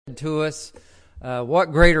to us.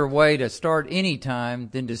 What greater way to start any time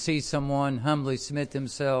than to see someone humbly submit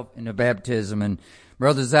themselves into baptism? And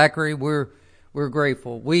Brother Zachary, we're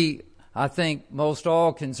grateful. I think most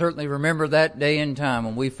all can certainly remember that day and time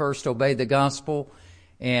when we first obeyed the gospel,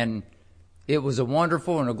 and it was a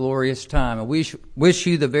wonderful and a glorious time. And we wish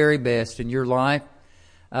you the very best in your life.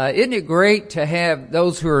 Isn't it great to have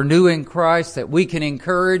those who are new in Christ that we can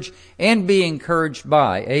encourage and be encouraged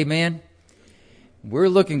by? Amen. We're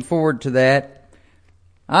looking forward to that.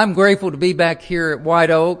 I'm grateful to be back here at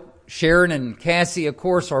White Oak. Sharon and Cassie, of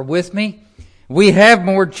course, are with me. We have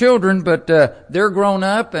more children, but they're grown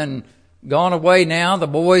up and gone away now. The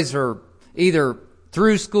boys are either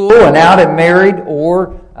through school and out and married,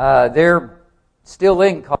 or they're still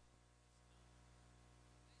in college.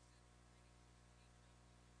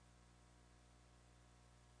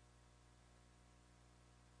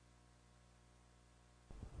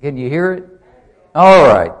 Can you hear it? All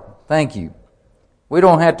right. Thank you. We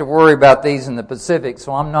don't have to worry about these in the Pacific,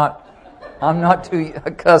 so I'm not too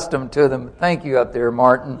accustomed to them. Thank you up there,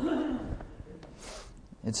 Martin.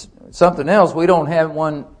 It's something else. We don't have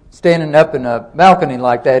one standing up in a balcony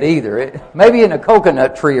like that either. Maybe in a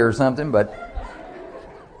coconut tree or something, but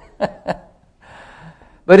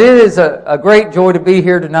but it is a great joy to be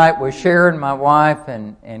here tonight with Sharon, my wife,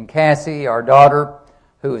 and Cassie, our daughter,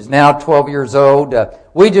 who is now 12 years old.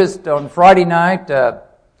 We just, on Friday night,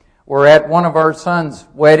 were at one of our sons'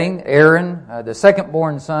 wedding. Aaron, the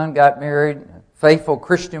second-born son, got married, a faithful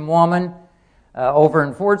Christian woman, over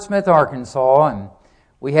in Fort Smith, Arkansas. And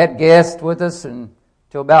we had guests with us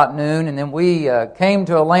until about noon. And then we came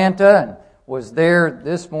to Atlanta and was there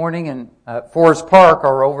this morning in Forest Park,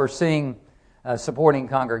 our overseeing supporting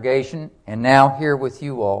congregation, and now here with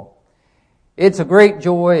you all. It's a great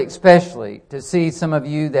joy, especially, to see some of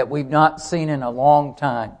you that we've not seen in a long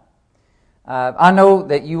time. I know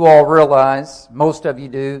that you all realize, most of you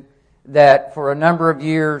do, that for a number of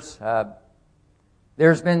years,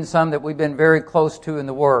 there's been some that we've been very close to in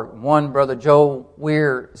the work. One, Brother Joe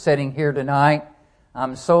Weir, sitting here tonight.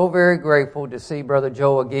 I'm so very grateful to see Brother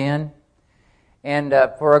Joe again. And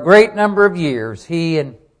for a great number of years, he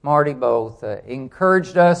and Marty both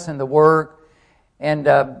encouraged us in the work. And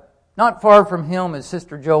not far from him is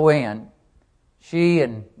Sister Joanne. She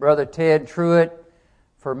and Brother Ted Truitt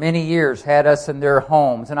for many years had us in their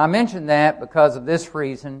homes. And I mention that because of this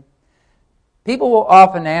reason. People will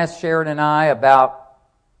often ask Sharon and I about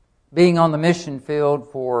being on the mission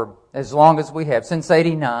field for as long as we have, since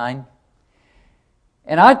 '89.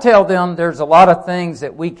 And I tell them there's a lot of things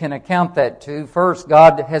that we can account that to. First,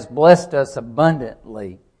 God has blessed us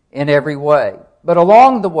abundantly in every way. But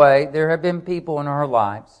along the way, there have been people in our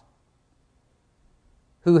lives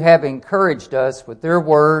who have encouraged us with their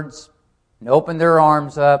words and opened their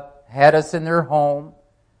arms up, had us in their home,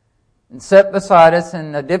 and sat beside us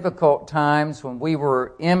in the difficult times when we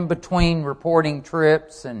were in between reporting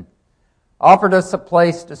trips, and offered us a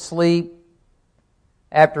place to sleep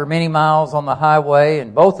after many miles on the highway.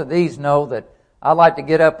 And both of these know that I like to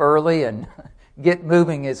get up early and get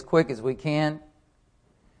moving as quick as we can.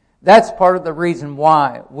 That's part of the reason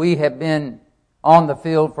why we have been on the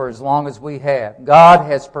field for as long as we have. God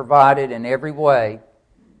has provided in every way,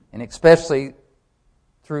 and especially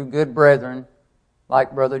through good brethren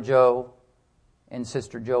like Brother Joe and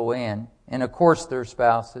Sister Joanne, and of course their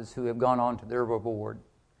spouses who have gone on to their reward.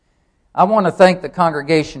 I want to thank the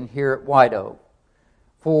congregation here at White Oak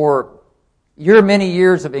for your many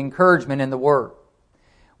years of encouragement in the work.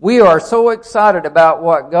 We are so excited about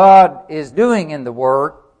what God is doing in the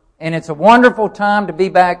work, and it's a wonderful time to be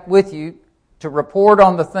back with you to report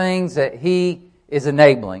on the things that He is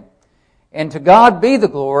enabling. And to God be the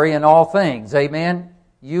glory in all things. Amen.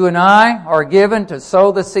 You and I are given to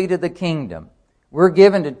sow the seed of the kingdom. We're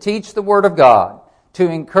given to teach the Word of God, to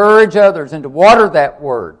encourage others and to water that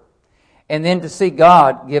Word, and then to see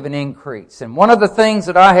God give an increase. And one of the things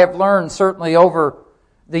that I have learned certainly over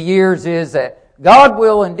the years is that God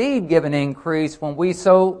will indeed give an increase when we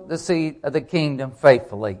sow the seed of the kingdom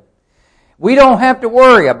faithfully. We don't have to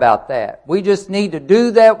worry about that. We just need to do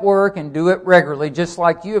that work and do it regularly, just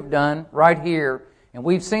like you have done right here. And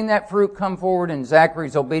we've seen that fruit come forward in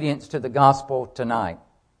Zachary's obedience to the gospel tonight.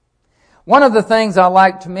 One of the things I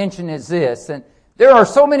like to mention is this, and there are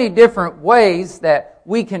so many different ways that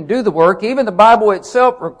we can do the work. Even the Bible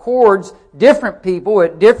itself records different people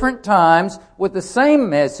at different times with the same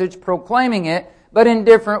message, proclaiming it, but in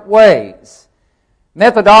different ways.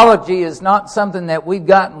 Methodology is not something that we've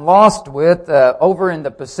gotten lost with over in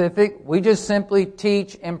the Pacific. We just simply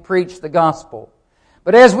teach and preach the gospel.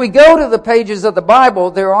 But as we go to the pages of the Bible,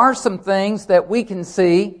 there are some things that we can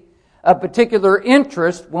see of particular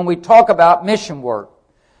interest when we talk about mission work.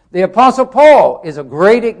 The Apostle Paul is a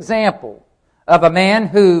great example of a man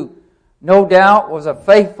who, no doubt, was a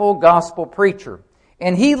faithful gospel preacher.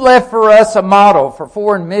 And he left for us a model for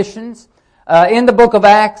foreign missions in the book of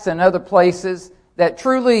Acts and other places that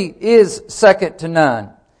truly is second to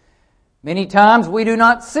none. Many times we do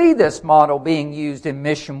not see this model being used in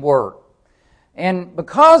mission work. And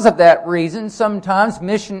because of that reason, sometimes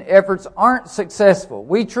mission efforts aren't successful.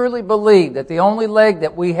 We truly believe that the only leg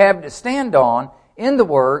that we have to stand on in the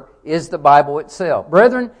work is the Bible itself.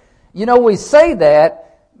 Brethren, you know, we say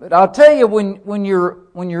that, but I'll tell you, when you're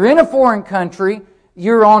in a foreign country,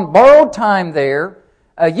 you're on borrowed time there.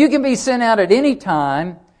 You can be sent out at any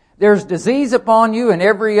time. There's disease upon you and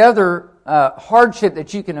every other hardship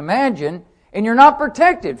that you can imagine, and you're not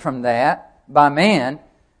protected from that by man.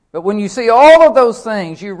 But when you see all of those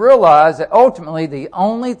things, you realize that ultimately the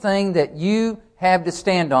only thing that you have to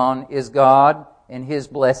stand on is God and His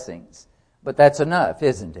blessings. But that's enough,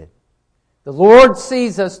 isn't it? The Lord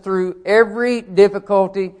sees us through every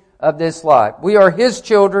difficulty of this life. We are His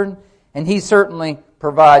children, and He certainly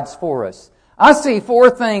provides for us. I see 4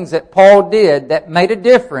 things that Paul did that made a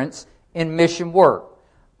difference in mission work.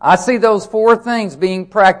 I see those 4 things being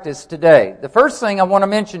practiced today. The first thing I want to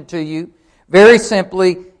mention to you, very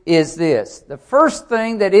simply, is this. The first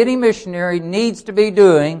thing that any missionary needs to be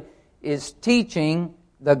doing is teaching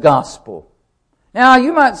the gospel. Now,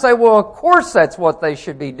 you might say, well, of course that's what they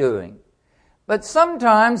should be doing. But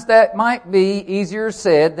sometimes that might be easier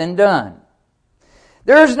said than done.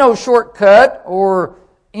 There is no shortcut or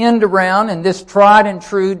end around in this tried and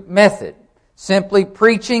true method. Simply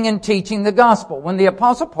preaching and teaching the gospel. When the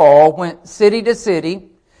Apostle Paul went city to city,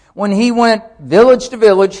 when he went village to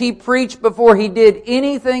village, he preached before he did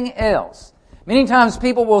anything else. Many times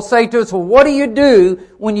people will say to us, well, what do you do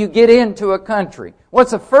when you get into a country?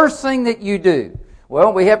 What's the first thing that you do?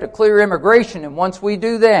 Well, we have to clear immigration, and once we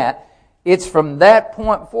do that, it's from that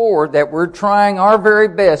point forward that we're trying our very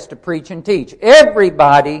best to preach and teach.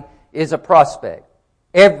 Everybody is a prospect.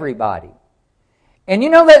 Everybody. And you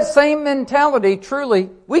know, that same mentality, truly,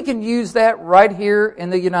 we can use that right here in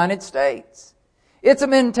the United States. It's a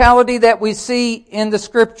mentality that we see in the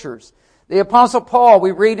Scriptures. The Apostle Paul,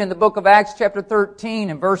 we read in the book of Acts chapter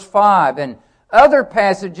 13 and verse 5, and other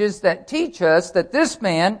passages that teach us that this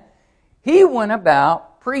man, he went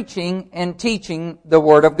about preaching and teaching the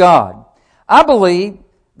Word of God. I believe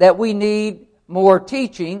that we need more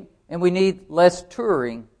teaching and we need less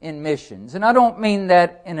touring in missions. And I don't mean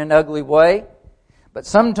that in an ugly way, but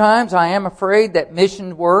sometimes I am afraid that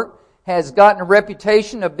mission work has gotten a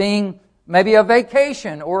reputation of being maybe a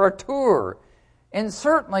vacation or a tour. And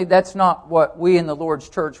certainly that's not what we in the Lord's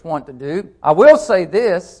church want to do. I will say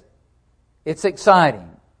this, it's exciting.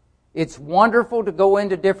 It's wonderful to go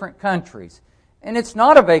into different countries. And it's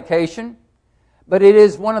not a vacation, but it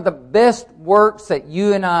is one of the best works that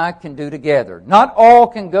you and I can do together. Not all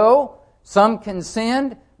can go, some can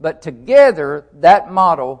send, but together that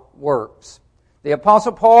model works. The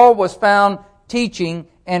Apostle Paul was found teaching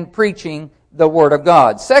and preaching the Word of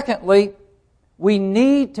God. Secondly, we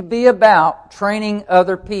need to be about training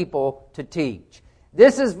other people to teach.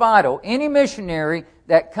 This is vital. Any missionary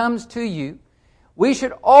that comes to you, we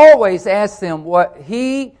should always ask them what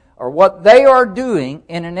he or what they are doing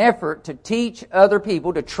in an effort to teach other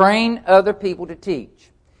people, to train other people to teach.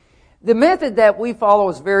 The method that we follow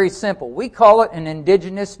is very simple. We call it an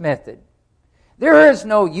indigenous method. There is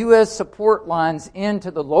no U.S. support lines into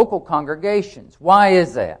the local congregations. Why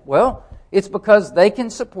is that? Well, it's because they can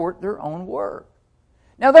support their own work.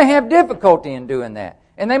 Now, they have difficulty in doing that.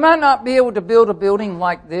 And they might not be able to build a building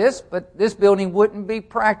like this, but this building wouldn't be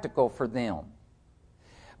practical for them.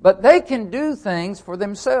 But they can do things for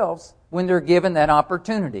themselves when they're given that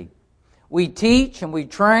opportunity. We teach and we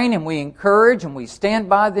train and we encourage and we stand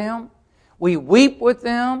by them. We weep with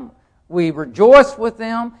them. We rejoice with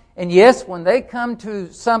them. And yes, when they come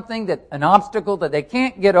to something, an obstacle that they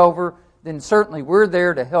can't get over, then certainly we're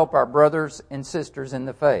there to help our brothers and sisters in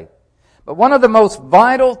the faith. But one of the most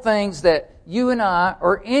vital things that you and I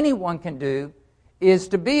or anyone can do is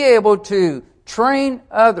to be able to train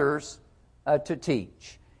others to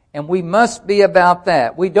teach. And we must be about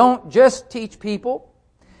that. We don't just teach people,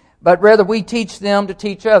 but rather we teach them to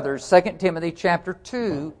teach others. 2 Timothy chapter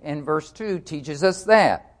 2 and verse 2 teaches us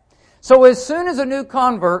that. So as soon as a new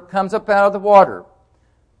convert comes up out of the water,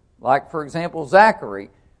 like for example Zachary,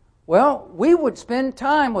 well, we would spend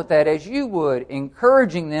time with that as you would,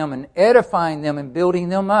 encouraging them and edifying them and building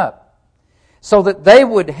them up so that they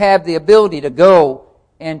would have the ability to go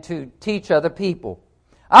and to teach other people.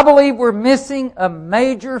 I believe we're missing a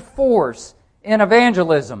major force in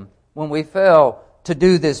evangelism when we fail to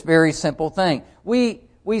do this very simple thing. We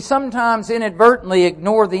sometimes inadvertently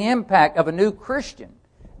ignore the impact of a new Christian.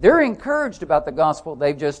 They're encouraged about the gospel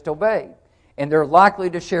they've just obeyed, and they're likely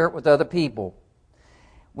to share it with other people.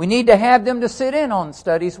 We need to have them to sit in on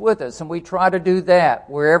studies with us, and we try to do that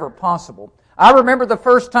wherever possible. I remember the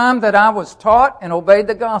first time that I was taught and obeyed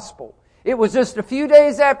the gospel. It was just a few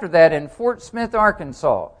days after that in Fort Smith,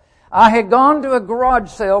 Arkansas. I had gone to a garage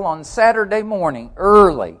sale on Saturday morning,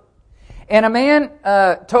 early. And a man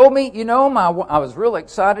told me, I was really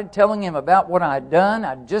excited telling him about what I had done.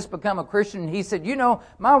 I'd just become a Christian. And he said,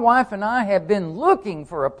 my wife and I have been looking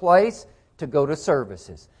for a place to go to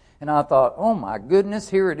services. And I thought, oh my goodness,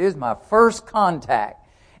 here it is, my first contact.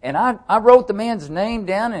 And I wrote the man's name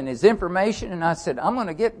down and his information, and I said, I'm going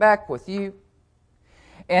to get back with you.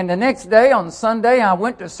 And the next day, on Sunday, I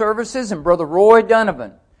went to services, and Brother Roy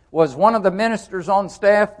Donovan was one of the ministers on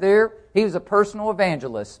staff there. He was a personal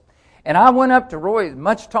evangelist. And I went up to Roy, he's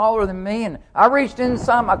much taller than me, and I reached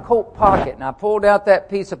inside my coat pocket, and I pulled out that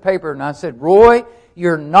piece of paper, and I said, Roy,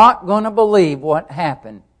 you're not going to believe what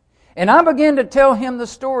happened. And I began to tell him the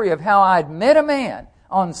story of how I'd met a man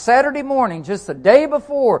on Saturday morning, just the day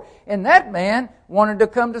before, and that man wanted to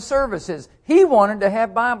come to services. He wanted to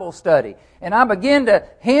have Bible study. And I began to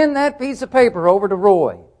hand that piece of paper over to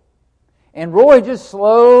Roy. And Roy just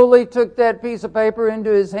slowly took that piece of paper into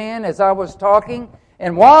his hand as I was talking.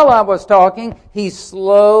 And while I was talking, he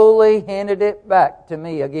slowly handed it back to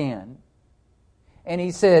me again. And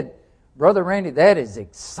he said, Brother Randy, that is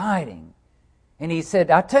exciting. And he said,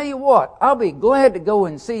 I tell you what, I'll be glad to go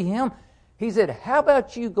and see him. He said, how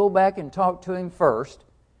about you go back and talk to him first,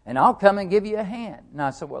 and I'll come and give you a hand. And I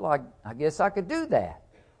said, well, I guess I could do that.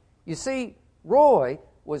 You see, Roy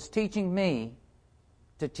was teaching me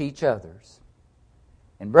to teach others.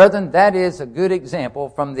 And brethren, that is a good example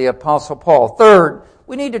from the Apostle Paul. Third,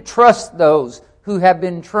 we need to trust those who have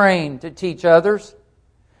been trained to teach others.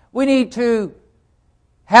 We need to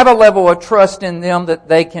have a level of trust in them that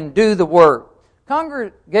they can do the work.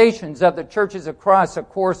 Congregations of the churches of Christ, of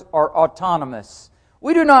course, are autonomous.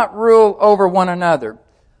 We do not rule over one another.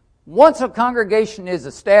 Once a congregation is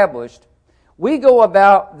established, we go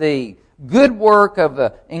about the good work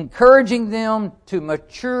of encouraging them to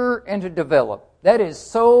mature and to develop. That is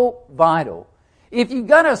so vital. If you've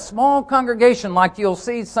got a small congregation, like you'll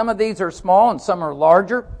see, some of these are small and some are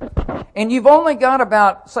larger, and you've only got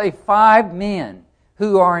about, say, 5 men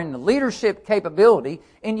who are in the leadership capability,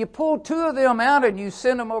 and you pull 2 of them out and you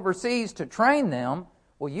send them overseas to train them,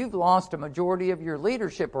 well, you've lost a majority of your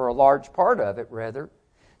leadership, or a large part of it, rather.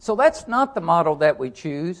 So that's not the model that we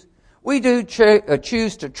choose. We do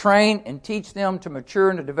choose to train and teach them to mature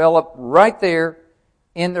and to develop right there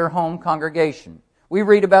in their home congregation. We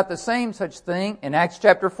read about the same such thing in Acts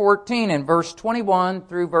chapter 14 and verse 21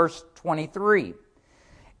 through verse 23.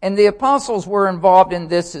 And the apostles were involved in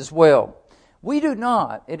this as well. We do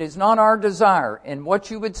not, it is not our desire, and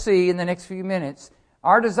what you would see in the next few minutes,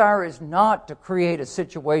 our desire is not to create a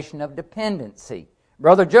situation of dependency.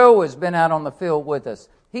 Brother Joe has been out on the field with us.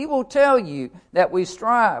 He will tell you that we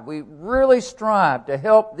really strive to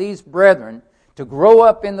help these brethren to grow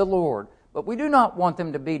up in the Lord. But we do not want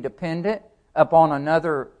them to be dependent upon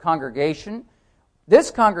another congregation.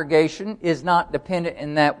 This congregation is not dependent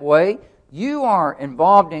in that way. You are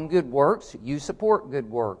involved in good works. You support good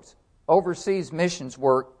works. Overseas missions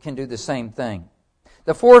work can do the same thing.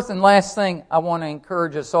 The fourth and last thing I want to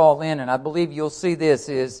encourage us all in, and I believe you'll see this,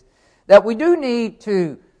 is that we do need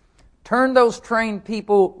to turn those trained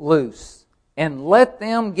people loose and let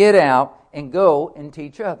them get out and go and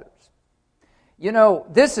teach others.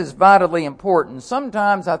 This is vitally important.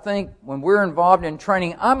 Sometimes I think when we're involved in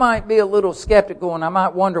training, I might be a little skeptical and I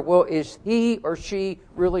might wonder, well, is he or she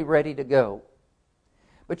really ready to go?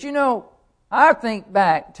 But I think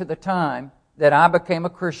back to the time that I became a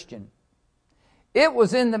Christian. It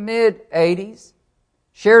was in the mid-'80s.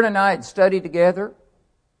 Sharon and I had studied together.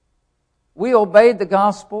 We obeyed the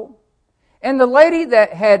gospel. And the lady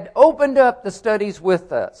that had opened up the studies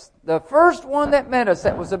with us, the first one that met us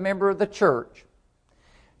that was a member of the church,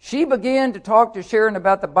 she began to talk to Sharon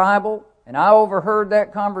about the Bible, and I overheard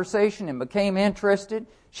that conversation and became interested.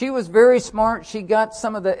 She was very smart. She got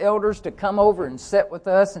some of the elders to come over and sit with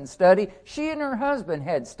us and study. She and her husband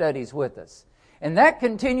had studies with us. And that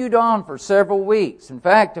continued on for several weeks, in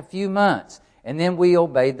fact, a few months. And then we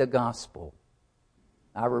obeyed the gospel.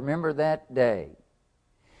 I remember that day.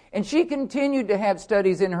 And she continued to have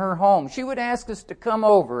studies in her home. She would ask us to come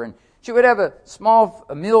over, and she would have a small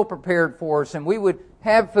meal prepared for us, and we would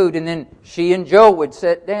have food, and then she and Joe would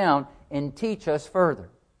sit down and teach us further.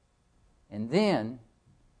 And then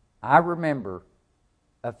I remember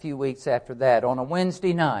a few weeks after that, on a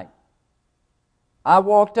Wednesday night. I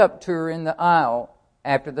walked up to her in the aisle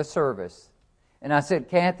after the service, and I said,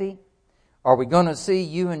 "Kathy, are we going to see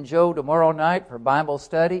you and Joe tomorrow night for Bible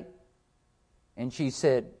study?" And she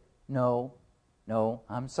said, No,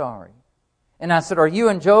 I'm sorry. And I said, "Are you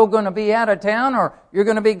and Joe going to be out of town, or you're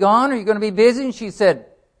going to be gone, or you're going to be busy?" And she said,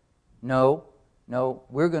 No,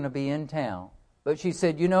 we're going to be in town. But she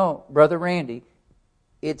said, Brother Randy,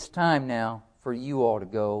 it's time now for you all to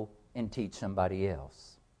go and teach somebody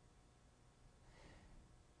else.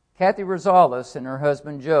 Kathy Rosales and her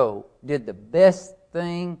husband Joe did the best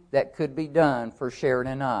thing that could be done for Sharon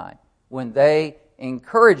and I when they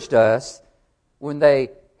encouraged us, when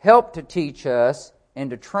they helped to teach us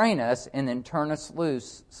and to train us and then turn us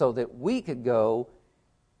loose so that we could go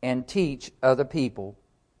and teach other people.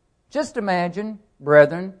 Just imagine,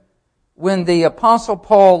 brethren, when the Apostle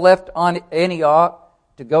Paul left Antioch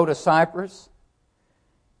to go to Cyprus,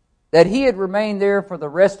 that he had remained there for the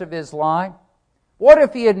rest of his life. What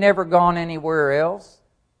if he had never gone anywhere else?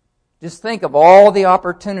 Just think of all the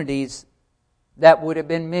opportunities that would have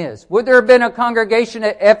been missed. Would there have been a congregation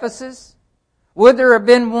at Ephesus? Would there have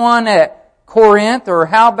been one at Corinth? Or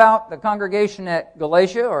how about the congregation at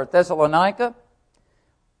Galatia or Thessalonica?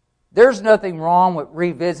 There's nothing wrong with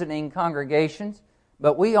revisiting congregations,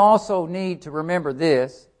 but we also need to remember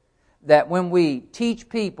this, that when we teach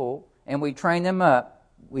people and we train them up,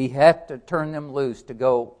 we have to turn them loose to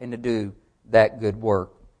go and to do that good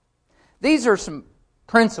work. These are some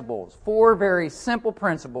principles, 4 very simple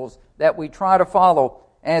principles that we try to follow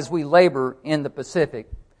as we labor in the Pacific.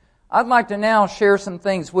 I'd like to now share some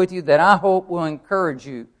things with you that I hope will encourage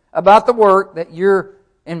you about the work that you're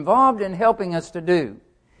involved in helping us to do.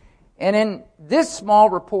 And in this small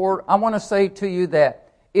report, I want to say to you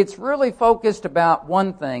that it's really focused about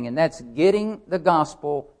one thing, and that's getting the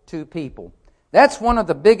gospel to people. That's one of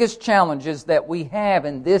the biggest challenges that we have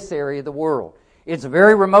in this area of the world. It's a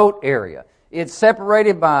very remote area. It's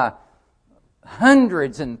separated by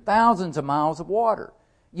hundreds and thousands of miles of water.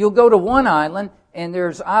 You'll go to one island, and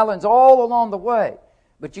there's islands all along the way.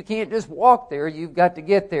 But you can't just walk there. You've got to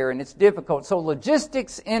get there, and it's difficult. So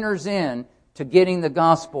logistics enters in to getting the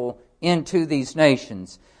gospel into these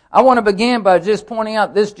nations. I want to begin by just pointing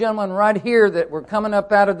out this gentleman right here that we're coming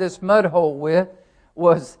up out of this mud hole with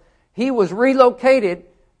he was relocated.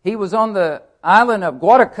 He was on the island of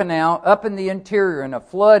Guadalcanal up in the interior, and a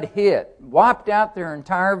flood hit, wiped out their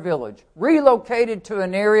entire village, relocated to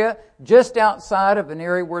an area just outside of an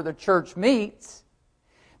area where the church meets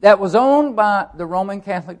that was owned by the Roman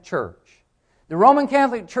Catholic Church. The Roman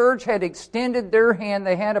Catholic Church had extended their hand.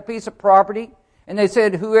 They had a piece of property, and they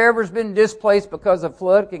said, whoever's been displaced because of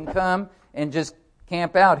flood can come and just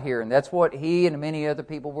camp out here. And that's what he and many other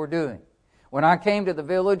people were doing. When I came to the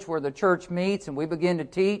village where the church meets and we began to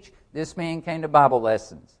teach, this man came to Bible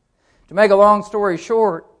lessons. To make a long story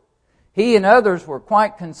short, he and others were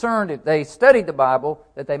quite concerned if they studied the Bible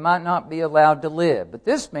that they might not be allowed to live. But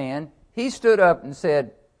this man, he stood up and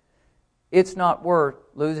said, "It's not worth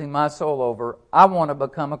losing my soul over. I want to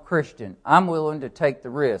become a Christian. I'm willing to take the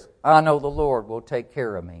risk. I know the Lord will take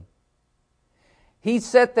care of me." He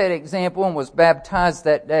set that example and was baptized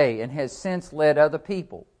that day and has since led other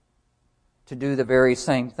people to do the very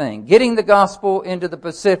same thing. Getting the gospel into the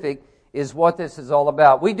Pacific is what this is all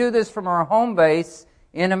about. We do this from our home base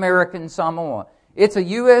in American Samoa. It's a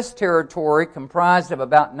U.S. territory comprised of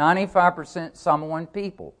about 95% Samoan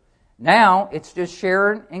people. Now, it's just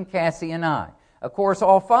Sharon and Cassie and I. Of course,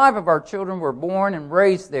 all 5 of our children were born and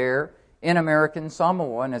raised there in American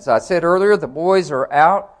Samoa. And as I said earlier, the boys are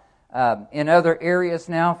out in other areas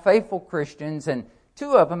now, faithful Christians, and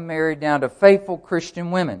 2 of them married now to faithful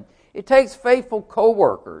Christian women. It takes faithful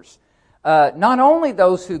co-workers, not only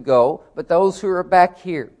those who go, but those who are back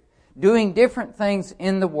here, doing different things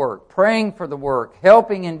in the work, praying for the work,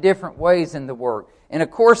 helping in different ways in the work, and of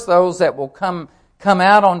course those that will come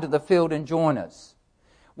out onto the field and join us.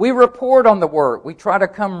 We report on the work. We try to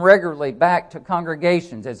come regularly back to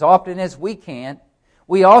congregations as often as we can.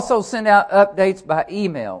 We also send out updates by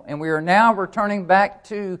email, and we are now returning back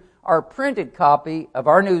to our printed copy of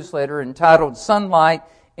our newsletter entitled Sunlight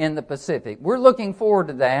in the Pacific. We're looking forward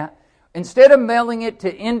to that. Instead of mailing it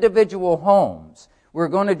to individual homes, we're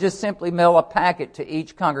going to just simply mail a packet to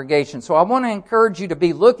each congregation. So I want to encourage you to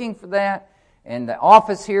be looking for that, and the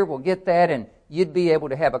office here will get that, and you'd be able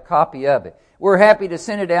to have a copy of it. We're happy to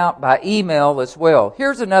send it out by email as well.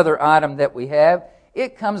 Here's another item that we have.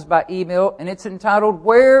 It comes by email, and it's entitled,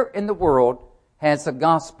 Where in the World Has the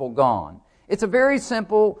Gospel Gone? It's a very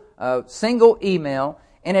simple single email,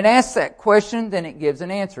 and it asks that question, then it gives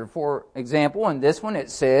an answer. For example, in this one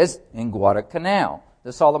it says, in Guadalcanal.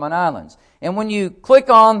 the Solomon Islands. And when you click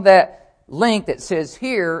on that link that says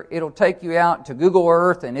here, it'll take you out to Google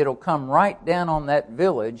Earth, and it'll come right down on that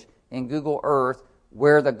village in Google Earth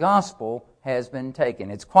where the gospel has been taken.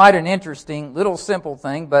 It's quite an interesting little simple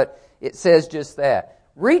thing, but it says just that.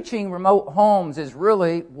 Reaching remote homes is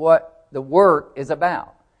really what the work is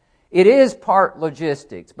about. It is part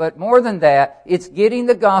logistics, but more than that, it's getting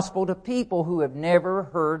the gospel to people who have never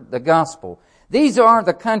heard the gospel. These are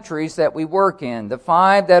the countries that we work in. The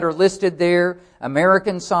 5 that are listed there: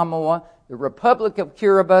 American Samoa, the Republic of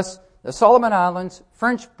Kiribati, the Solomon Islands,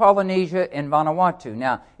 French Polynesia, and Vanuatu.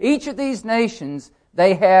 Now, each of these nations,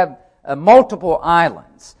 they have multiple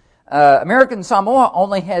islands. American Samoa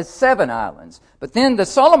only has 7 islands, but then the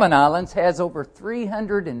Solomon Islands has over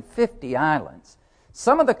 350 islands.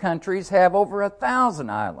 Some of the countries have over 1,000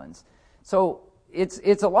 islands. So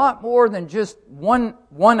it's a lot more than just one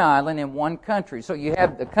island in one country. So you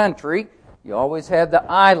have the country, you always have the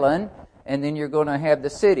island, and then you're going to have the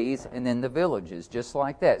cities and then the villages, just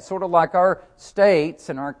like that. Sort of like our states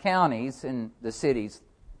and our counties and the cities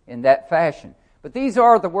in that fashion. But these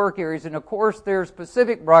are the work areas, and of course there's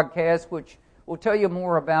Pacific Broadcast, which we'll tell you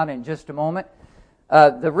more about in just a moment.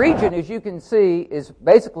 The region, as you can see, is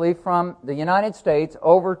basically from the United States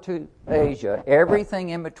over to Asia, everything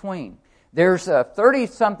in between. There's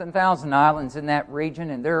 30-something thousand islands in that region,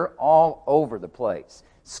 and they're all over the place,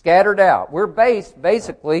 scattered out. We're based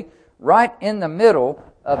basically right in the middle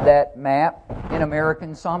of that map in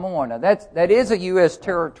American Samoa. Now, that is a U.S.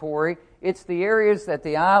 territory. It's the areas that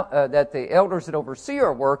the elders that oversee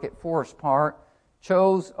our work at Forest Park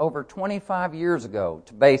chose over 25 years ago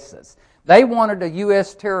to base us. They wanted a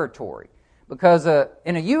U.S. territory because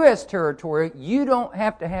in a U.S. territory, you don't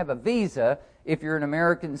have to have a visa if you're an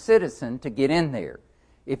American citizen to get in there.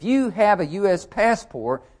 If you have a U.S.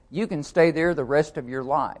 passport, you can stay there the rest of your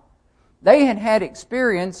life. They had had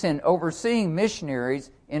experience in overseeing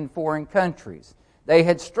missionaries in foreign countries. They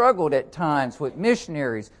had struggled at times with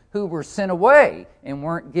missionaries who were sent away and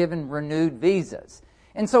weren't given renewed visas.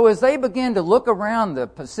 And so as they began to look around the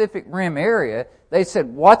Pacific Rim area, they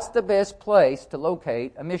said, what's the best place to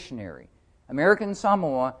locate a missionary? American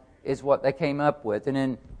Samoa is what they came up with. And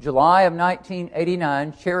in July of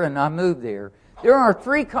 1989, Sharon and I moved there. There are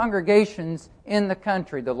 3 congregations in the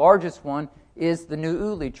country. The largest one is the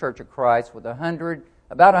Nu'uli Church of Christ with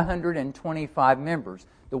about 125 members.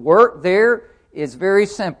 The work there is very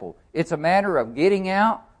simple. It's a matter of getting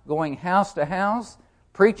out, going house to house,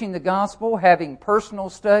 preaching the gospel, having personal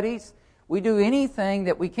studies. We do anything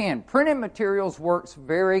that we can. Printed materials works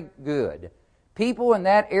very good. People in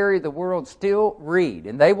that area of the world still read,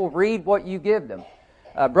 and they will read what you give them.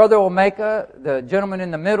 Brother Omeka, the gentleman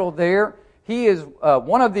in the middle there, he is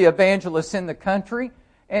one of the evangelists in the country,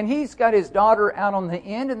 and he's got his daughter out on the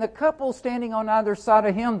end, and the couple standing on either side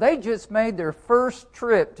of him, they just made their first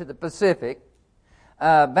trip to the Pacific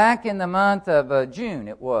back in the month of June,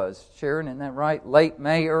 it was. Sharon, isn't that right? Late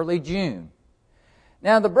May, early June.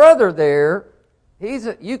 Now, the brother there,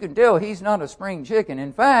 you can tell he's not a spring chicken.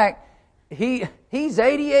 In fact, he's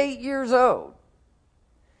 88 years old.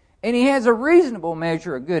 And he has a reasonable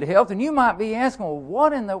measure of good health. And you might be asking, well,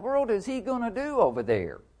 what in the world is he going to do over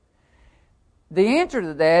there? The answer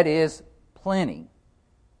to that is plenty.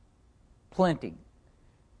 Plenty.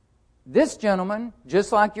 This gentleman,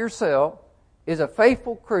 just like yourself, is a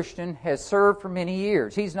faithful Christian, has served for many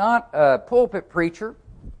years. He's not a pulpit preacher.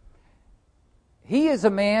 He is a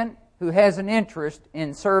man who has an interest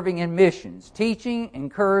in serving in missions, teaching,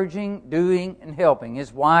 encouraging, doing, and helping.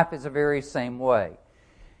 His wife is the very same way.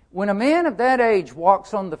 When a man of that age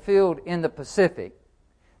walks on the field in the Pacific,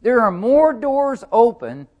 there are more doors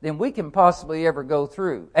open than we can possibly ever go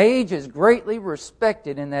through. Age is greatly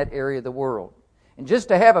respected in that area of the world. And just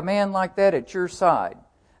to have a man like that at your side,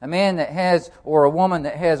 a man that has, or a woman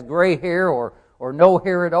that has gray hair or no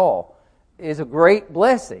hair at all, is a great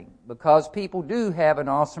blessing because people do have an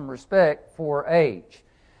awesome respect for age.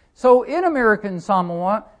 So in American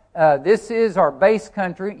Samoa, this is our base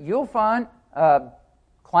country. You'll find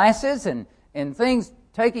classes and things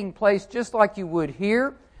taking place just like you would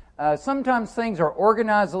here. Sometimes things are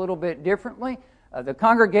organized a little bit differently. The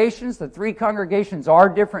congregations, the 3 congregations are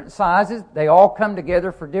different sizes. They all come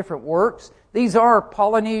together for different works. These are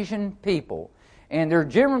Polynesian people, and they're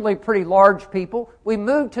generally pretty large people. We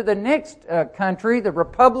move to the next country, the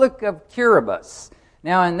Republic of Kiribati.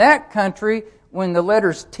 Now, in that country, when the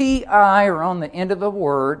letters T-I are on the end of the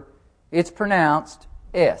word, it's pronounced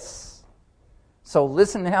S. So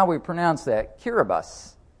listen to how we pronounce that,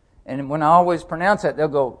 Kiribati. And when I always pronounce that, they'll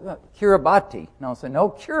go, Kiribati. And I'll say, no,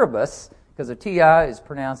 Kiribati, because the T-I is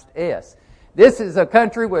pronounced S. This is a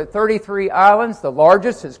country with 33 islands. The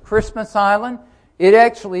largest is Christmas Island. It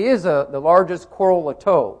actually is the largest coral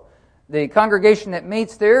atoll. The congregation that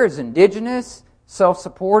meets there is indigenous,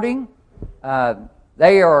 self-supporting.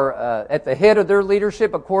 They are at the head of their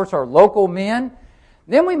leadership, of course, are local men.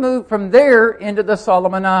 Then we move from there into the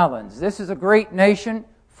Solomon Islands. This is a great nation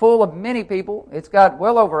full of many people. It's got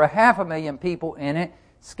well over 500,000 people in it,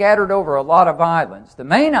 scattered over a lot of islands. The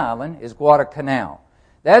main island is Guadalcanal.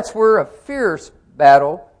 That's where a fierce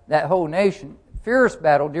battle, that whole nation, fierce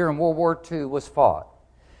battle during World War II was fought.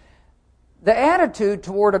 The attitude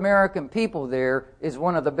toward American people there is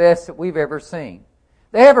one of the best that we've ever seen.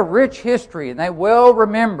 They have a rich history and they well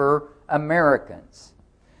remember Americans.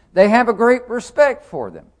 They have a great respect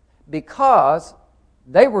for them because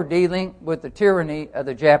they were dealing with the tyranny of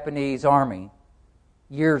the Japanese army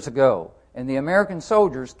years ago. And the American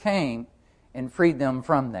soldiers came and freed them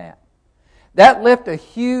from that. That left a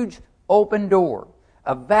huge open door,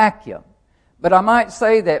 a vacuum. But I might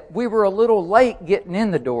say that we were a little late getting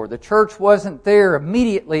in the door. The church wasn't there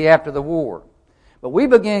immediately after the war. But we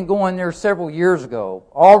began going there several years ago.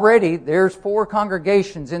 Already, there's 4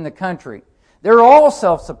 congregations in the country. They're all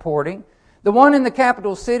self-supporting. The one in the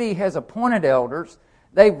capital city has appointed elders.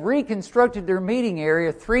 They've reconstructed their meeting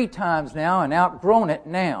area 3 times now and outgrown it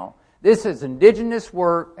now. This is indigenous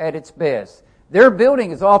work at its best. Their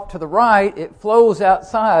building is off to the right. It flows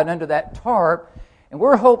outside under that tarp. And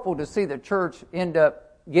we're hopeful to see the church end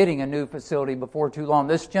up getting a new facility before too long.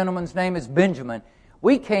 This gentleman's name is Benjamin.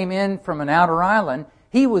 We came in from an outer island.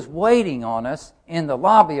 He was waiting on us in the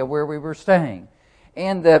lobby of where we were staying.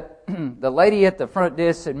 And the lady at the front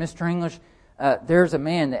desk said, "Mr. English, there's a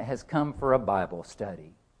man that has come for a Bible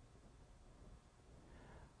study."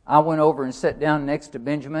 I went over and sat down next to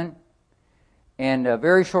Benjamin. And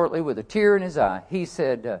very shortly, with a tear in his eye, he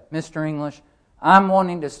said, "Mr. English, I'm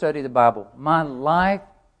wanting to study the Bible. My life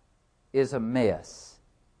is a mess.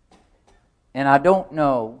 And I don't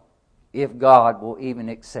know if God will even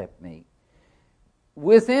accept me."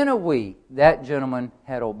 Within a week, that gentleman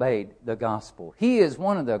had obeyed the gospel. He is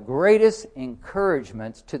one of the greatest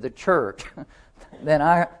encouragements to the church that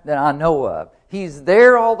I know of. He's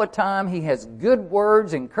there all the time. He has good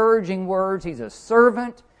words, encouraging words. He's a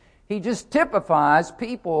servant. He just typifies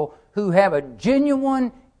people who have a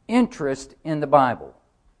genuine interest in the Bible.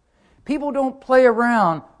 People don't play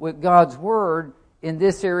around with God's Word in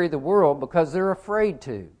this area of the world because they're afraid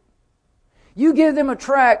to. You give them a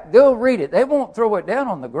tract, they'll read it. They won't throw it down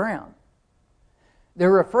on the ground.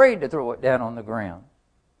 They're afraid to throw it down on the ground.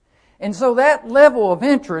 And so that level of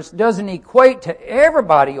interest doesn't equate to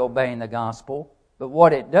everybody obeying the gospel, but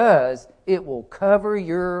what it does, it will cover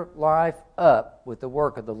your life up with the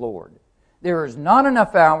work of the Lord. There is not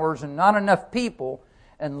enough hours and not enough people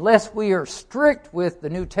unless we are strict with the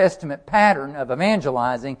New Testament pattern of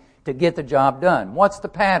evangelizing to get the job done. What's the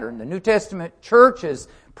pattern? The New Testament church is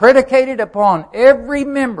predicated upon every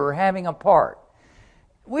member having a part.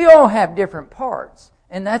 We all have different parts,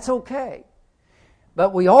 and that's okay.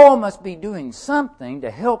 But we all must be doing something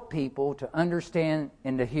to help people to understand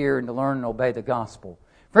and to hear and to learn and obey the gospel.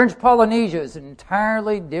 French Polynesia is an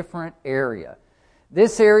entirely different area.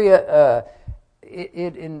 This area,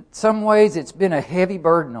 in some ways, it's been a heavy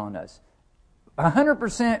burden on us.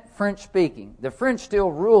 100% French speaking. The French still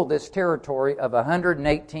rule this territory of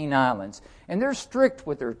 118 islands, and they're strict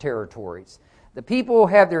with their territories. The people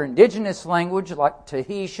have their indigenous language, like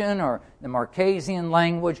Tahitian or the Marquesian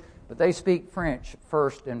language, but they speak French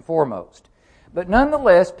first and foremost. But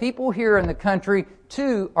nonetheless, people here in the country,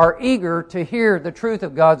 too, are eager to hear the truth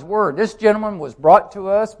of God's Word. This gentleman was brought to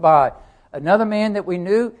us by another man that we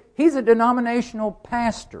knew. He's a denominational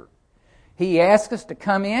pastor. He asked us to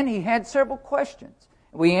come in. He had several questions.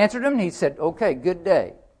 We answered them, and he said, "Okay, good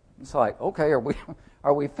day." It's like, okay,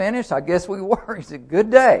 are we finished? I guess we were. He said, "Good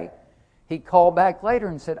day." He called back later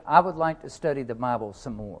and said, "I would like to study the Bible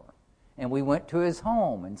some more." And we went to his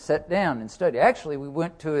home and sat down and studied. Actually, we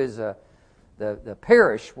went to his the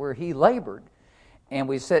parish where he labored. And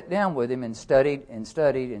we sat down with him and studied and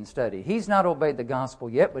studied and studied. He's not obeyed the gospel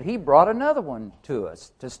yet, but he brought another one to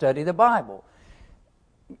us to study the Bible.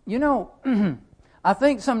 You know, I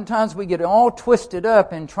think sometimes we get all twisted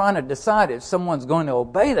up in trying to decide if someone's going to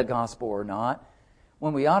obey the gospel or not,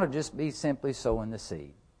 when we ought to just be simply sowing the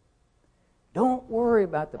seed. Don't worry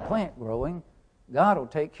about the plant growing. God will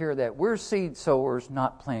take care of that. We're seed sowers,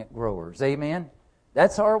 not plant growers. Amen?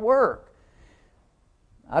 That's our work.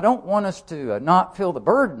 I don't want us to not feel the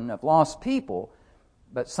burden of lost people,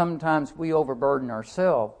 but sometimes we overburden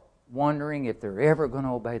ourselves wondering if they're ever going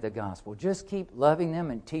to obey the gospel. Just keep loving them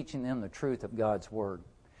and teaching them the truth of God's Word.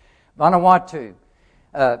 Vanuatu.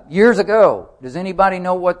 Years ago, does anybody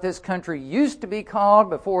know what this country used to be called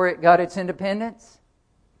before it got its independence?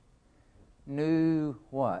 New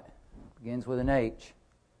what? Begins with an H.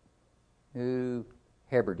 New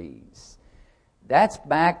Hebrides. That's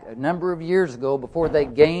back a number of years ago before they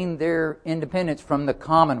gained their independence from the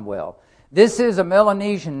Commonwealth. This is a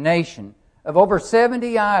Melanesian nation of over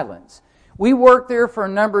 70 islands. We worked there for a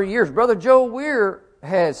number of years. Brother Joe Weir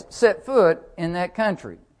has set foot in that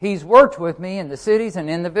country. He's worked with me in the cities and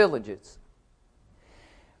in the villages.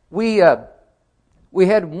 We had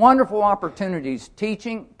wonderful opportunities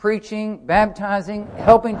teaching, preaching, baptizing,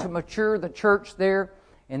 helping to mature the church there.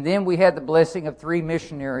 And then we had the blessing of 3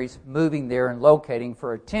 missionaries moving there and locating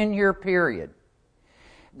for a 10-year period.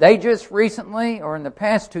 They just recently, or in the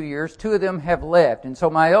past 2 years, 2 of them have left. And so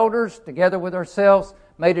my elders, together with ourselves,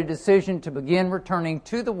 made a decision to begin returning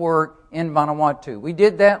to the work in Vanuatu. We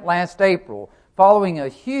did that last April, following a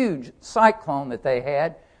huge cyclone that they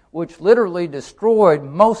had, which literally destroyed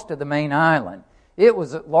most of the main island. It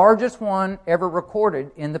was the largest one ever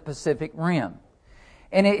recorded in the Pacific Rim.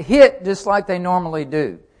 And it hit just like they normally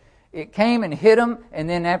do. It came and hit them, and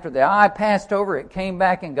then after the eye passed over, it came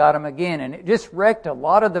back and got them again. And it just wrecked a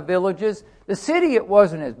lot of the villages. The city it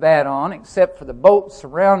wasn't as bad on, except for the boats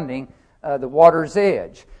surrounding the water's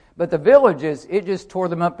edge. But the villages, it just tore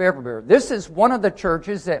them up everywhere. This is one of the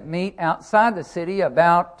churches that meet outside the city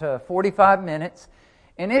about 45 minutes.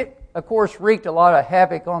 And it, of course, wreaked a lot of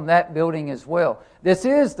havoc on that building as well. This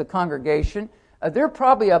is the congregation. There are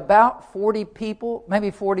probably about 40 people, maybe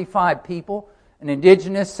 45 people, an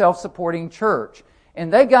indigenous self-supporting church.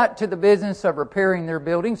 And they got to the business of repairing their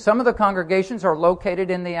building. Some of the congregations are located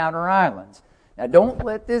in the outer islands. Now, don't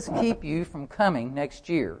let this keep you from coming next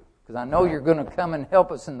year, because I know you're going to come and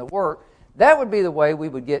help us in the work. That would be the way we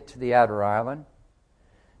would get to the outer island.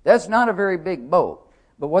 That's not a very big boat.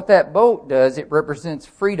 But what that boat does, it represents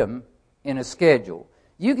freedom in a schedule.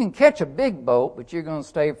 You can catch a big boat, but you're going to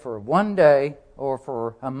stay for 1 day or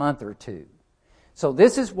for a month or 2. So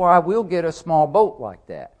this is why we'll get a small boat like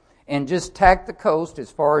that and just tack the coast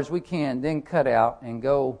as far as we can, then cut out and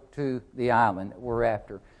go to the island that we're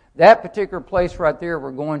after. That particular place right there,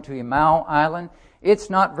 we're going to Imau Island. It's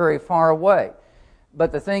not very far away.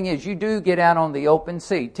 But the thing is, you do get out on the open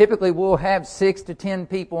sea. Typically, we'll have 6 to 10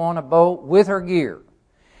 people on a boat with our gear.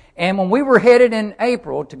 And when we were headed in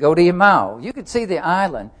April to go to Imau, you could see the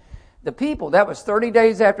island. The people, that was 30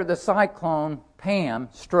 days after the cyclone Pam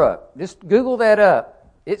struck. Just Google that up.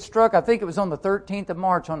 It struck, I think it was on the 13th of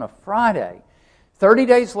March on a Friday. 30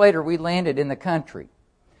 days later, we landed in the country.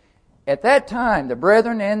 At that time, the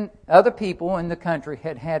brethren and other people in the country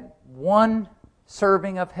had had 1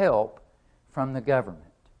 serving of help from the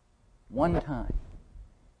government. 1 time.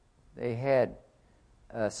 They had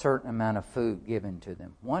a certain amount of food given to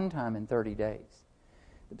them. 1 time in 30 days.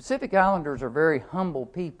 The Pacific Islanders are very humble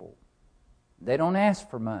people. They don't ask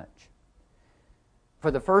for much. For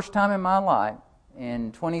the first time in my life,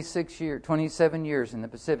 in 27 years in the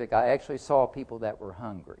Pacific, I actually saw people that were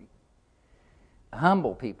hungry.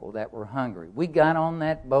 Humble people that were hungry. We got on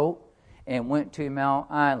that boat and went to Imau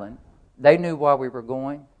Island. They knew why we were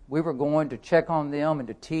going. We were going to check on them and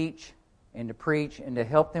to teach and to preach and to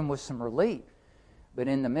help them with some relief. But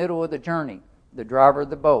in the middle of the journey, the driver of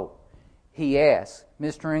the boat, he asked,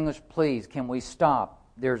 "Mr. English, please, can we stop?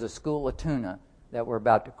 There's a school of tuna that we're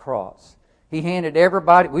about to cross." He handed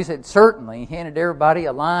everybody, we said certainly, he handed everybody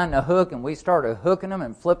a line, a hook, and we started hooking them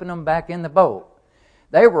and flipping them back in the boat.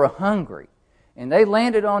 They were hungry, and they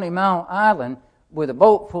landed on Imau Island with a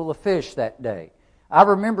boat full of fish that day. I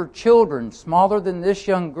remember children smaller than this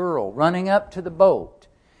young girl running up to the boat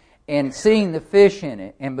and seeing the fish in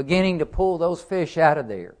it and beginning to pull those fish out of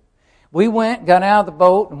there. We got out of the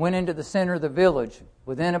boat and went into the center of the village.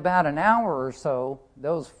 Within about an hour or so,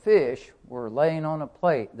 those fish were laying on a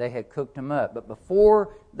plate. They had cooked them up. But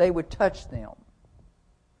before they would touch them,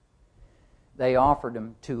 they offered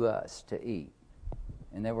them to us to eat.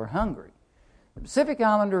 And they were hungry. The Pacific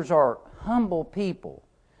Islanders are humble people.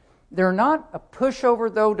 They're not a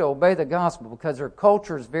pushover, though, to obey the gospel because their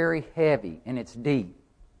culture is very heavy and it's deep.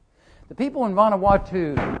 The people in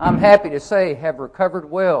Vanuatu, I'm happy to say, have recovered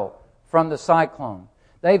well from the cyclone.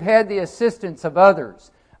 They've had the assistance of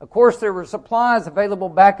others. Of course, there were supplies available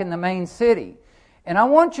back in the main city. And I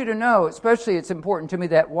want you to know, especially it's important to me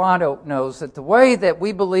that White Oak knows that the way that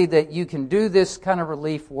we believe that you can do this kind of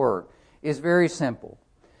relief work is very simple.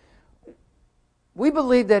 We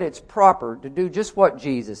believe that it's proper to do just what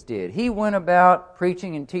Jesus did. He went about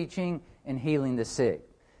preaching and teaching and healing the sick.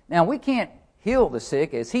 Now, we can't heal the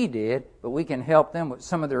sick as He did, but we can help them with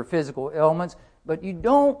some of their physical ailments. But you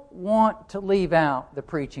don't want to leave out the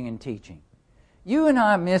preaching and teaching. You and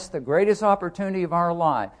I miss the greatest opportunity of our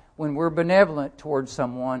life when we're benevolent towards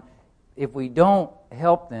someone if we don't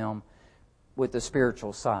help them with the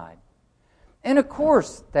spiritual side. And of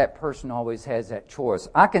course, that person always has that choice.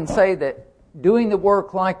 I can say that doing the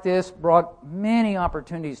work like this brought many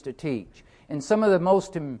opportunities to teach. And some of the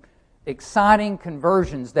most exciting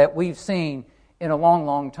conversions that we've seen in a long,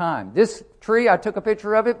 long time. This tree, I took a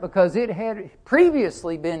picture of it because it had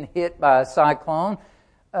previously been hit by a cyclone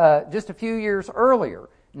just a few years earlier.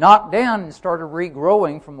 Knocked down and started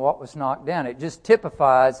regrowing from what was knocked down. It just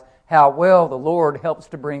typifies how well the Lord helps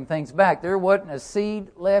to bring things back. There wasn't a seed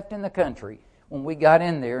left in the country when we got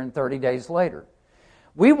in there and 30 days later.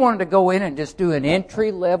 We wanted to go in and just do an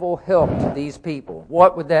entry-level help to these people.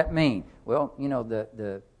 What would that mean? Well,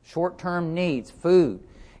 the short-term needs, food.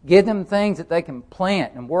 Give them things that they can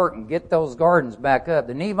plant and work and get those gardens back up.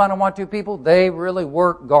 The Ni Vanuatu people, they really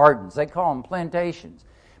work gardens. They call them plantations.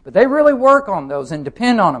 But they really work on those and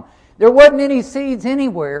depend on them. There wasn't any seeds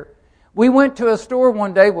anywhere. We went to a store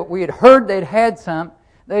one day where we had heard they'd had some.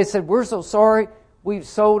 They said, "We're so sorry, we've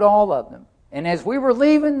sold all of them." And as we were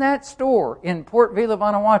leaving that store in Port Vila,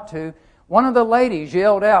 Vanuatu, one of the ladies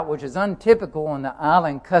yelled out, which is untypical in the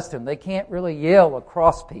island custom. They can't really yell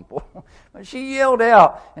across people. But she yelled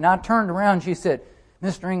out, and I turned around and she said,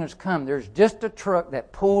 "Mr. English, come. There's just a truck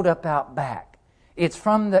that pulled up out back. It's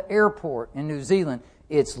from the airport in New Zealand.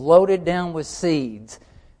 It's loaded down with seeds.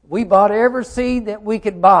 We bought every seed that we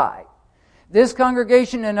could buy." This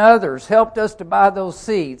congregation and others helped us to buy those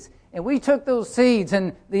seeds. And we took those seeds,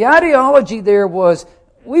 and the ideology there was,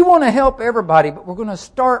 we want to help everybody, but we're going to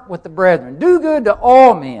start with the brethren. Do good to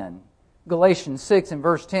all men, Galatians 6 and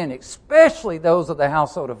verse 10, especially those of the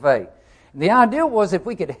household of faith. And the idea was if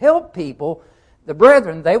we could help people, the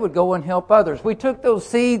brethren, they would go and help others. We took those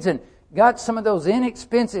seeds and got some of those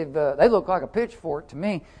inexpensive, they look like a pitchfork to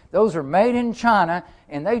me. Those are made in China,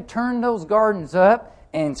 and they turned those gardens up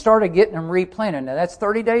and started getting them replanted. Now that's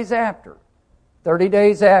 30 days after. 30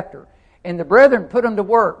 days after. And the brethren put them to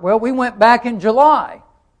work. Well, we went back in July.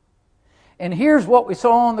 And here's what we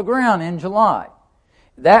saw on the ground in July.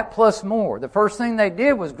 That plus more. The first thing they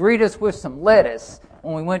did was greet us with some lettuce.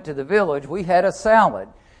 When we went to the village, we had a salad.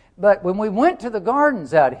 But when we went to the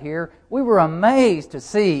gardens out here, we were amazed to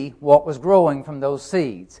see what was growing from those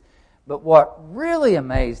seeds. But what really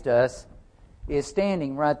amazed us is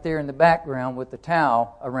standing right there in the background with the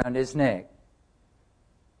towel around his neck.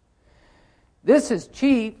 This is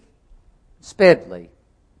Chief Spedley.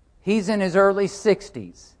 He's in his early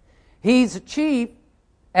 60s. He's a chief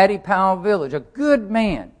at Ipao Village, a good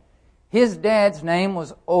man. His dad's name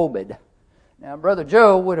was Obed. Now, Brother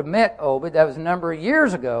Joe would have met Obed. That was a number of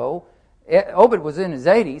years ago. Obed was in his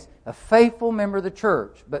 80s, a faithful member of the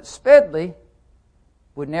church. But Spedley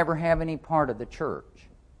would never have any part of the church.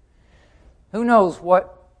 Who knows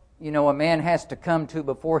what, a man has to come to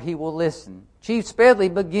before he will listen. Chief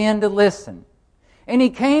Spedley began to listen. And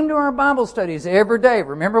he came to our Bible studies every day.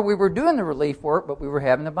 Remember, we were doing the relief work, but we were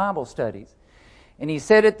having the Bible studies. And he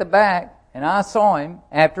sat at the back, and I saw him,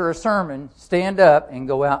 after a sermon, stand up and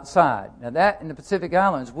go outside. Now that in the Pacific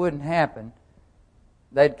Islands wouldn't happen.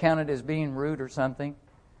 They'd count it as being rude or something.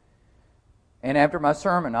 And after my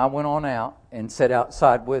sermon, I went on out and sat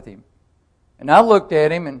outside with him. And I looked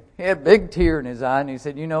at him, and he had a big tear in his eye, and he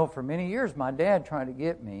said, for many years my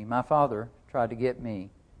father tried to get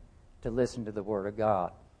me to listen to the Word of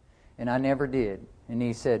God. And I never did. And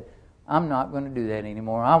he said, I'm not going to do that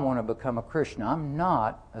anymore. I want to become a Christian. I'm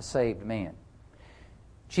not a saved man.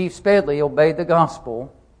 Chief Spedley obeyed the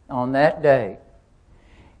gospel on that day.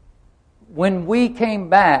 When we came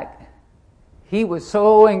back, he was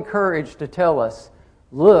so encouraged to tell us,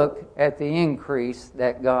 look at the increase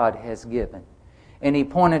that God has given. And he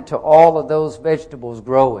pointed to all of those vegetables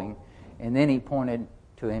growing, and then he pointed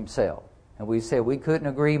to himself. And we said we couldn't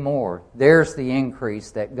agree more. There's the increase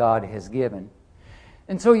that God has given.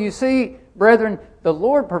 And so you see, brethren, the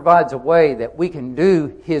Lord provides a way that we can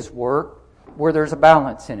do His work where there's a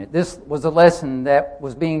balance in it. This was a lesson that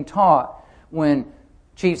was being taught when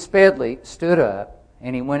Chief Spedley stood up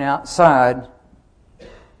and he went outside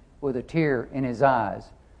with a tear in his eyes.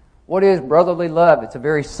 What is brotherly love? It's a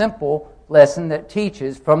very simple lesson that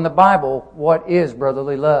teaches from the Bible what is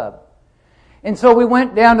brotherly love. And so we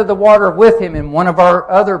went down to the water with him, and one of our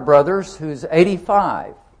other brothers, who's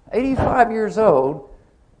 85 years old,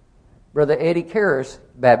 Brother Eddie Karras,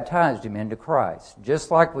 baptized him into Christ,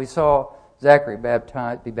 just like we saw Zachary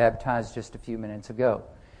be baptized just a few minutes ago.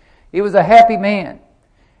 He was a happy man,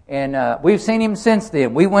 and we've seen him since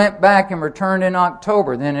then. We went back and returned in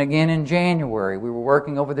October, then again in January. We were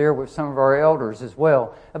working over there with some of our elders as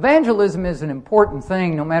well. Evangelism is an important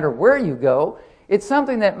thing no matter where you go. It's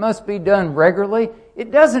something that must be done regularly.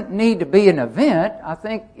 It doesn't need to be an event. I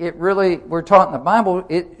think we're taught in the Bible,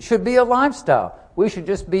 it should be a lifestyle. We should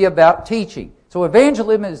just be about teaching. So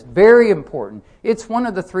evangelism is very important. It's one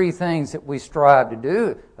of the three things that we strive to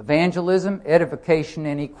do: evangelism, edification,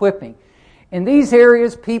 and equipping. In these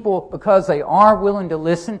areas, people, because they are willing to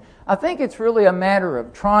listen, I think it's really a matter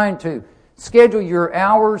of trying to schedule your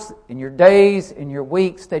hours and your days and your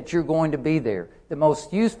weeks that you're going to be there. The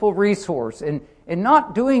most useful resource, and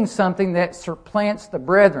not doing something that supplants the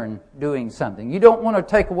brethren doing something. You don't want to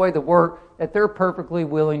take away the work that they're perfectly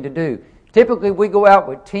willing to do. Typically, we go out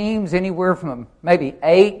with teams anywhere from maybe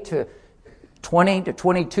 8 to 20 to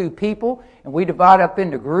 22 people, and we divide up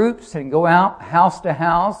into groups and go out house to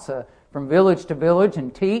house, from village to village,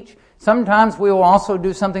 and teach. Sometimes we will also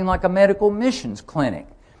do something like a medical missions clinic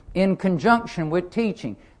in conjunction with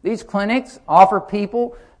teaching. These clinics offer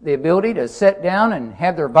people the ability to sit down and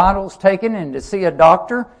have their vitals taken and to see a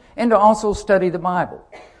doctor and to also study the Bible.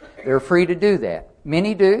 They're free to do that.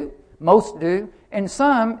 Many do, most do, and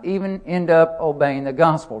some even end up obeying the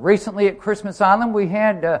gospel. Recently at Christmas Island, we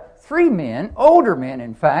had 3 men, older men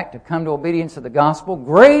in fact, to come to obedience of the gospel.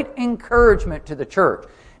 Great encouragement to the church.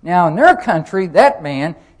 Now in their country, that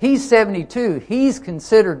man, he's 72. He's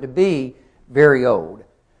considered to be very old.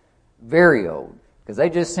 Very old. Because they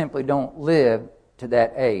just simply don't live to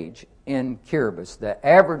that age in Kiribati. The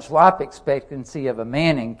average life expectancy of a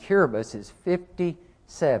man in Kiribati is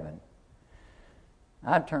 57.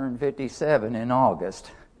 I turned 57 in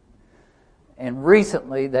August. And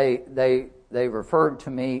recently they referred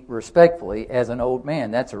to me respectfully as an old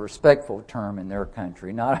man. That's a respectful term in their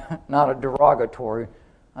country, not a derogatory.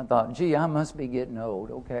 I thought, gee, I must be getting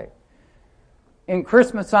old. Okay. In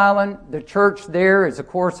Christmas Island, the church there is, of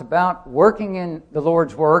course, about working in the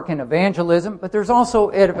Lord's work and evangelism, but there's also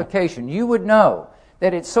edification. You would know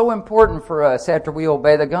that it's so important for us, after we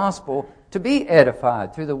obey the gospel, to be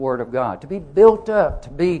edified through the Word of God, to be built up, to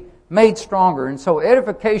be made stronger. And so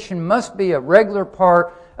edification must be a regular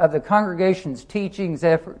part of the congregation's teachings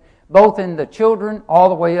effort, both in the children all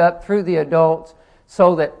the way up through the adults,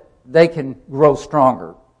 so that they can grow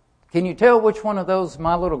stronger. Can you tell which one of those is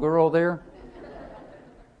my little girl there?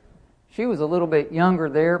 She was a little bit younger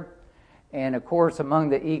there, and of course among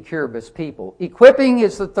the Kiribati people. Equipping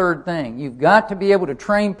is the third thing. You've got to be able to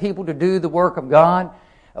train people to do the work of God.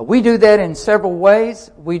 We do that in several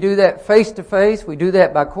ways. We do that face-to-face. We do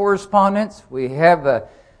that by correspondence. We have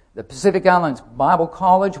the Pacific Islands Bible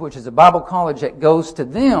College, which is a Bible college that goes to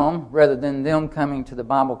them rather than them coming to the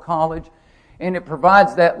Bible college. And it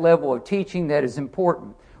provides that level of teaching that is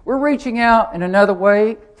important. We're reaching out in another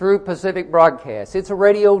way through Pacific Broadcast. It's a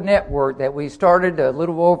radio network that we started a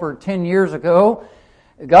little over 10 years ago.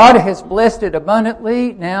 God has blessed it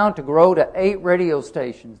abundantly now to grow to 8 radio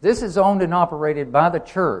stations. This is owned and operated by the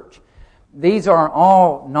church. These are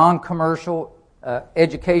all non-commercial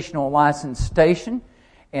educational licensed station,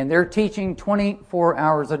 and they're teaching 24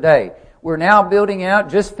 hours a day. We're now building out,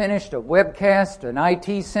 just finished a webcast, an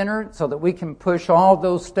IT center, so that we can push all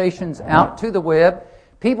those stations out to the web.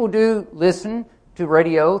 People do listen to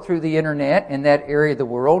radio through the internet in that area of the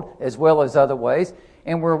world, as well as other ways.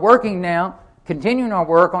 And we're working now, continuing our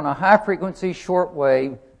work on a high-frequency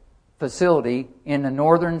shortwave facility in the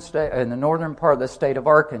northern part of the state of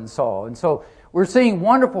Arkansas. And so we're seeing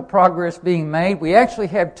wonderful progress being made. We actually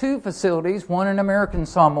have 2 facilities, one in American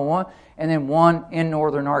Samoa and then one in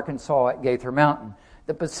northern Arkansas at Gaither Mountain.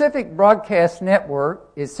 The Pacific Broadcast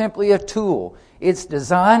Network is simply a tool. It's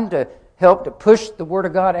designed to help to push the Word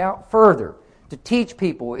of God out further, to teach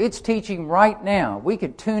people. It's teaching right now. We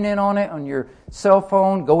could tune in on it on your cell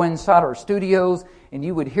phone, go inside our studios, and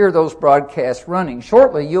you would hear those broadcasts running.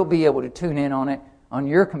 Shortly, you'll be able to tune in on it on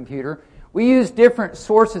your computer. We use different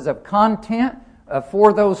sources of content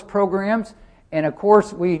for those programs, and of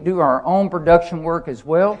course, we do our own production work as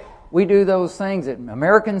well. We do those things at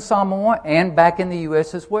American Samoa and back in the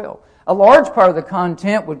U.S. as well. A large part of the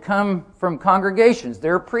content would come from congregations.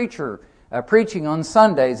 Their preaching on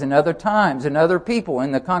Sundays and other times, and other people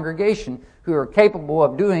in the congregation who are capable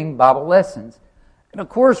of doing Bible lessons. And of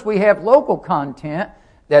course, we have local content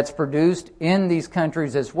that's produced in these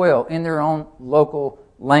countries as well, in their own local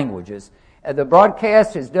languages. The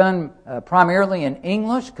broadcast is done primarily in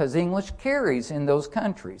English, because English carries in those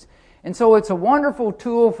countries. And so it's a wonderful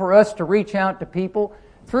tool for us to reach out to people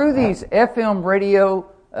through these FM radio,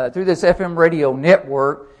 through this FM radio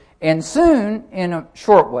network, and soon in a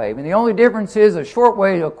shortwave. And the only difference is a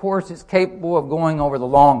shortwave, of course, is capable of going over the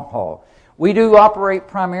long haul. We do operate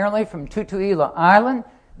primarily from Tutuila Island.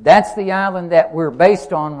 That's the island that we're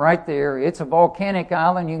based on right there. It's a volcanic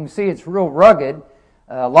island. You can see it's real rugged.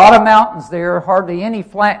 A lot of mountains there, hardly any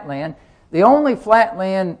flat land. The only flat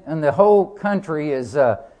land in the whole country is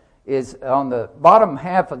on the bottom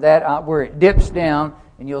half of that where it dips down,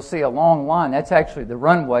 and you'll see a long line. That's actually the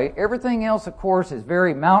runway. Everything else, of course, is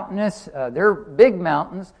very mountainous. They're big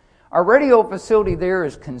mountains. Our radio facility there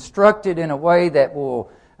is constructed in a way that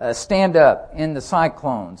will stand up in the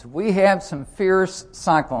cyclones. We have some fierce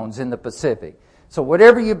cyclones in the Pacific. So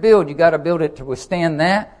whatever you build, you got to build it to withstand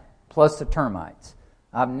that, plus the termites.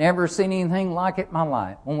 I've never seen anything like it in my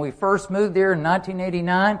life. When we first moved there in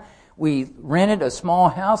 1989, we rented a small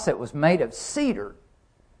house that was made of cedar.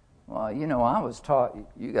 Well, I was taught,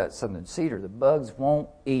 you got something cedar, the bugs won't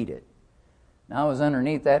eat it. And I was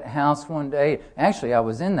underneath that house one day. Actually, I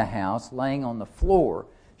was in the house laying on the floor.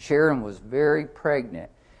 Sharon was very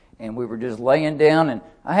pregnant. And we were just laying down, and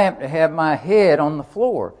I happened to have my head on the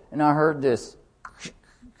floor. And I heard this.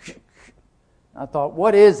 I thought,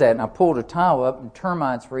 what is that? And I pulled a tile up, and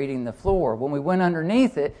termites were eating the floor. When we went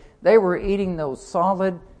underneath it, they were eating those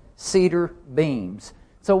solid cedar beams.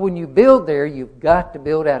 So when you build there, you've got to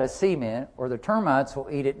build out of cement, or the termites will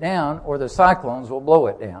eat it down, or the cyclones will blow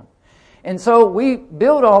it down. And so we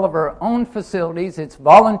build all of our own facilities. It's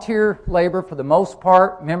volunteer labor for the most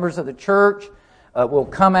part. Members of the church will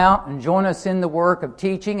come out and join us in the work of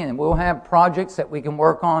teaching, and we'll have projects that we can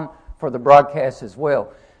work on for the broadcast as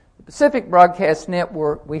well. The Pacific Broadcast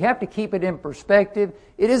Network, we have to keep it in perspective.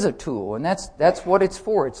 It is a tool, and that's what it's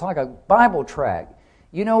for. It's like a Bible tract.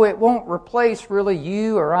 It won't replace really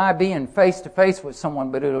you or I being face-to-face with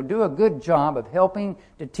someone, but it'll do a good job of helping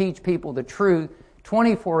to teach people the truth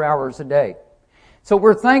 24 hours a day. So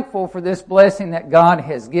we're thankful for this blessing that God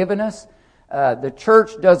has given us. The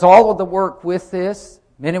church does all of the work with this.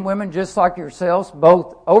 Men and women just like yourselves,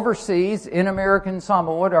 both overseas in American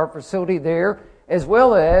Samoa, our facility there, as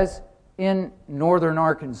well as in northern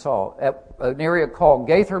Arkansas, at an area called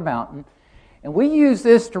Gaither Mountain. And we use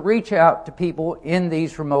this to reach out to people in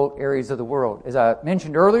these remote areas of the world. As I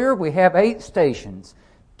mentioned earlier, we have 8 stations.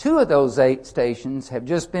 2 of those 8 stations have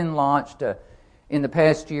just been launched in the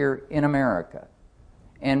past year in America.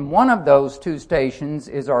 And one of those 2 stations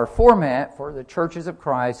is our format for the Churches of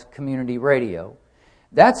Christ Community Radio.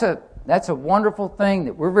 That's a wonderful thing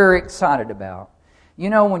that we're very excited about.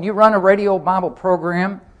 When you run a radio Bible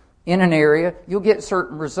program in an area, you'll get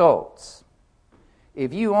certain results.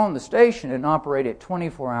 If you own the station and operate it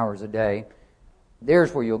 24 hours a day,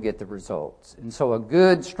 there's where you'll get the results. And so a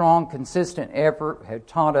good, strong, consistent effort has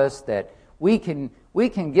taught us that we can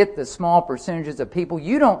get the small percentages of people.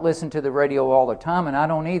 You don't listen to the radio all the time, and I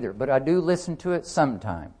don't either, but I do listen to it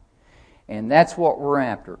sometime. And that's what we're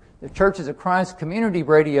after. The Churches of Christ Community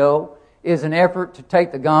Radio is an effort to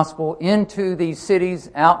take the gospel into these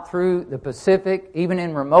cities out through the Pacific, even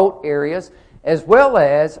in remote areas, as well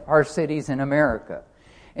as our cities in America.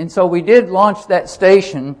 And so we did launch that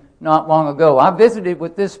station not long ago. I visited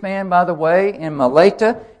with this man, by the way, in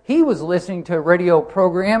Maleta. He was listening to a radio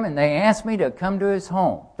program, and they asked me to come to his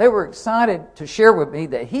home. They were excited to share with me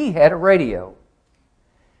that he had a radio.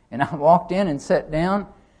 And I walked in and sat down.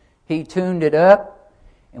 He tuned it up,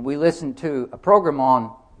 and we listened to a program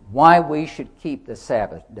on why we should keep the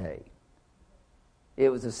Sabbath day. It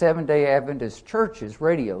was a Seventh-day Adventist Church's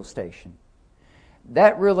radio station.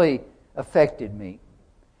 That really affected me.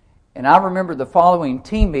 And I remember the following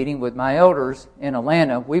team meeting with my elders in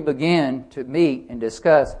Atlanta. We began to meet and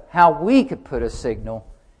discuss how we could put a signal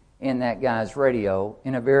in that guy's radio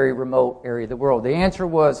in a very remote area of the world. The answer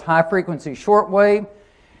was high-frequency shortwave.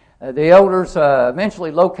 The elders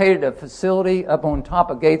eventually located a facility up on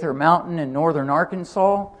top of Gaither Mountain in northern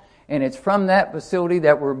Arkansas. And it's from that facility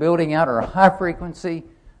that we're building out our high-frequency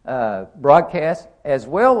broadcast as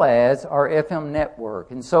well as our FM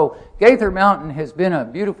network. And so Gaither Mountain has been a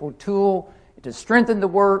beautiful tool to strengthen the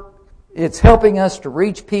work. It's helping us to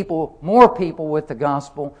reach people, more people with the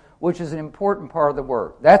gospel, which is an important part of the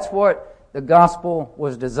work. That's what the gospel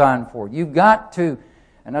was designed for. You've got to,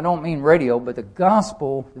 and I don't mean radio, but the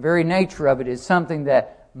gospel, the very nature of it is something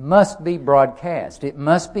that must be broadcast. It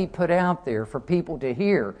must be put out there for people to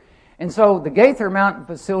hear. And so the Gaither Mountain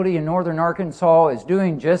facility in northern Arkansas is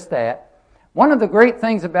doing just that. One of the great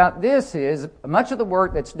things about this is much of the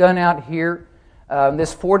work that's done out here,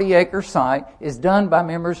 this 40-acre site, is done by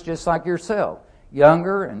members just like yourself.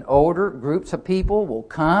 Younger and older groups of people will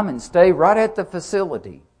come and stay right at the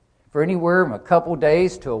facility for anywhere from a couple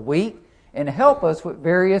days to a week and help us with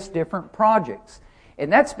various different projects.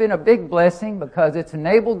 And that's been a big blessing because it's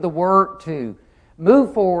enabled the work to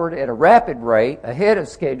move forward at a rapid rate, ahead of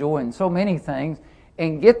schedule in so many things,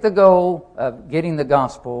 and get the goal of getting the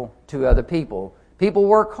gospel to other people. People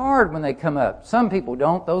work hard when they come up. Some people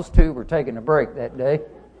don't. Those two were taking a break that day.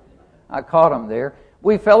 I caught them there.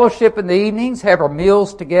 We fellowship in the evenings, have our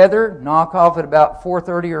meals together, knock off at about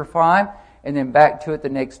 4:30 or 5, and then back to it the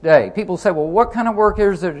next day. People say, well, what kind of work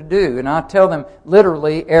is there to do? And I tell them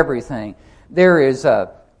literally everything. There is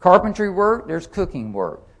carpentry work, there's cooking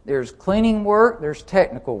work. There's cleaning work, there's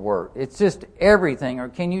technical work. It's just everything. Or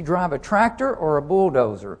can you drive a tractor or a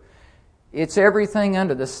bulldozer? It's everything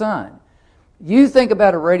under the sun. You think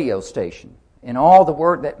about a radio station and all the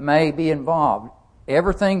work that may be involved.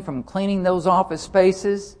 Everything from cleaning those office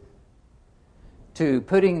spaces to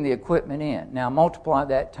putting the equipment in. Now multiply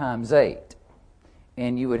that times 8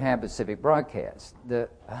 and you would have Pacific Broadcast.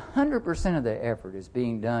 100% of the effort is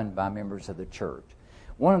being done by members of the church.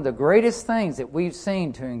 One of the greatest things that we've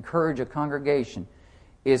seen to encourage a congregation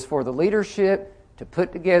is for the leadership to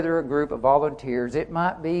put together a group of volunteers. It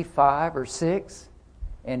might be 5 or 6,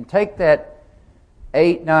 and take that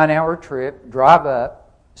 8-9 hour trip, drive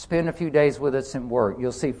up, spend a few days with us and work.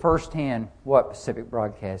 You'll see firsthand what Pacific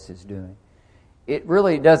Broadcast is doing. It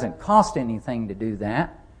really doesn't cost anything to do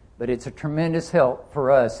that, but it's a tremendous help for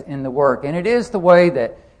us in the work. And it is the way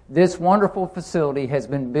that this wonderful facility has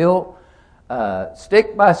been built,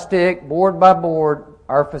 stick by stick, board by board.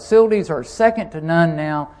 Our facilities are second to none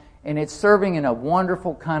now, and it's serving in a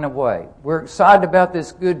wonderful kind of way. We're excited about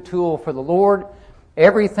this good tool for the Lord.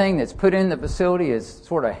 Everything that's put in the facility is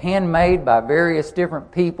sort of handmade by various different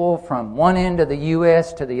people from one end of the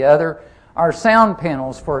U.S. to the other. Our sound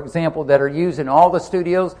panels, for example, that are used in all the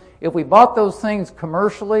studios, if we bought those things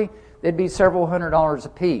commercially, they'd be several $100s a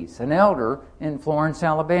piece. An elder in Florence,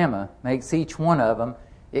 Alabama, makes each one of them.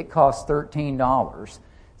 It costs $13.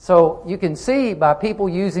 So you can see by people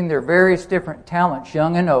using their various different talents,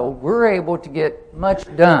 young and old, we're able to get much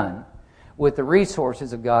done with the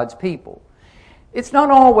resources of God's people. It's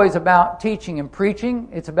not always about teaching and preaching.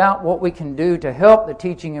 It's about what we can do to help the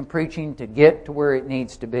teaching and preaching to get to where it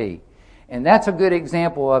needs to be. And that's a good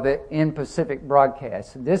example of it in Pacific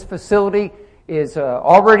Broadcast. This facility is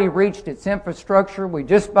already reached its infrastructure. We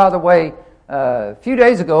just, by the way, a few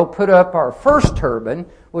days ago put up our first turbine,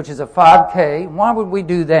 which is a 5K. Why would we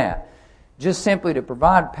do that? Just simply to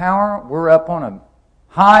provide power. We're up on a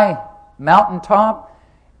high mountaintop,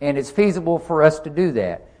 and it's feasible for us to do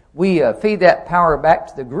that. We feed that power back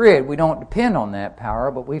to the grid. We don't depend on that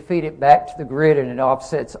power, but we feed it back to the grid, and it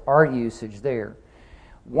offsets our usage there.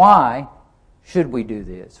 Why should we do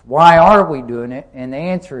this? Why are we doing it? And the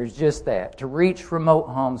answer is just that, to reach remote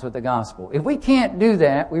homes with the gospel. If we can't do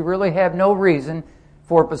that, we really have no reason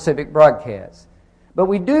for Pacific Broadcast. But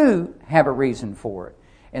we do have a reason for it.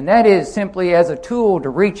 And that is simply as a tool to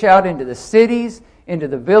reach out into the cities, into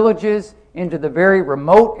the villages, into the very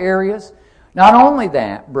remote areas. Not only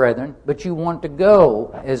that, brethren, but you want to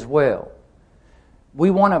go as well.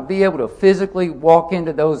 We want to be able to physically walk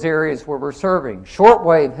into those areas where we're serving.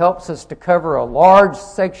 Shortwave helps us to cover a large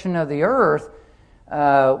section of the earth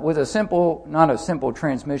with a simple, not a simple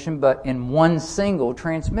transmission, but in one single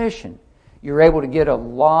transmission. You're able to get a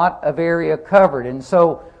lot of area covered. And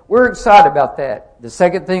so we're excited about that. The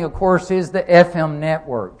second thing, of course, is the FM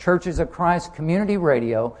network. Churches of Christ Community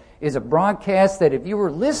Radio is a broadcast that if you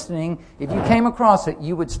were listening, if you came across it,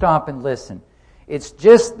 you would stop and listen. It's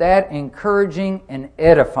just that encouraging and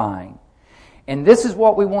edifying. And this is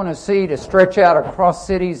what we want to see to stretch out across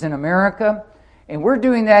cities in America. And we're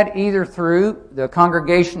doing that either through the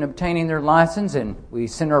congregation obtaining their license and we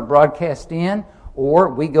send our broadcast in, or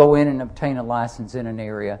we go in and obtain a license in an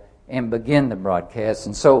area and begin the broadcast.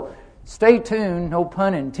 And so stay tuned, no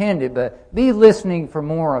pun intended, but be listening for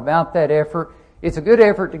more about that effort. It's a good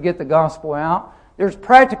effort to get the gospel out. There's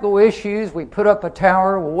practical issues. We put up a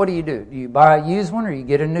tower. Well, what do? Do you buy a used one or you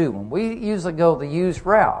get a new one? We usually go the used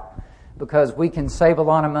route because we can save a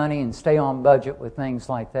lot of money and stay on budget with things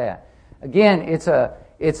like that. Again, it's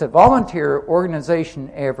a volunteer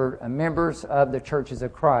organization effort of members of the Churches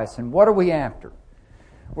of Christ. And what are we after?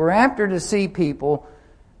 We're after to see people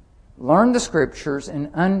learn the Scriptures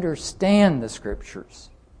and understand the Scriptures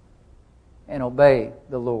and obey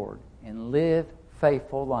the Lord and live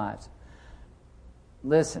faithful lives.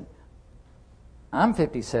 Listen, I'm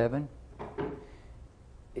 57.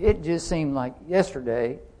 It just seemed like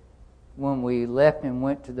yesterday when we left and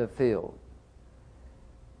went to the field.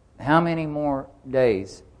 How many more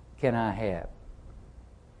days can I have?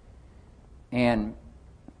 And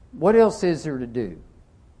what else is there to do?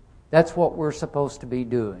 That's what we're supposed to be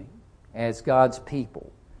doing as God's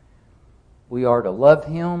people. We are to love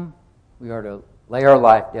Him. We are to lay our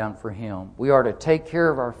life down for Him. We are to take care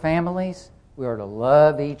of our families. We are to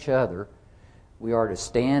love each other. We are to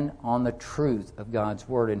stand on the truth of God's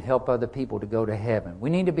Word and help other people to go to heaven. We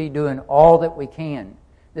need to be doing all that we can.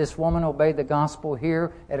 This woman obeyed the gospel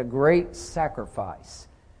here at a great sacrifice,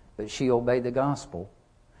 but she obeyed the gospel.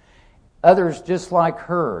 Others just like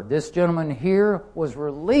her. This gentleman here was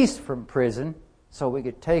released from prison so we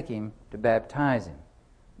could take him to baptize him.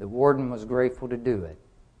 The warden was grateful to do it.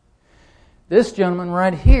 This gentleman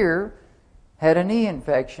right here had a knee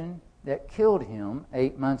infection that killed him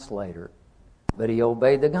 8 months later. But he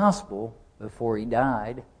obeyed the gospel before he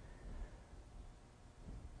died.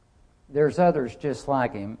 There's others just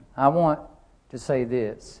like him. I want to say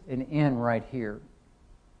this and end right here.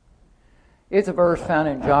 It's a verse found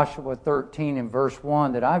in Joshua 13 and verse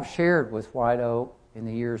 1 that I've shared with White Oak in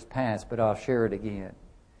the years past, but I'll share it again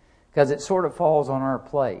because it sort of falls on our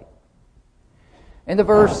plate. And the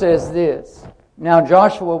verse says this, Now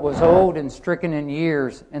Joshua was old and stricken in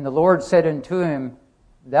years, and the Lord said unto him,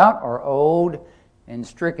 Thou art old and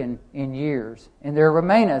stricken in years, and there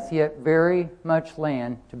remaineth yet very much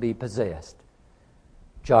land to be possessed.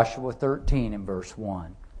 Joshua 13 and verse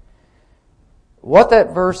 1. What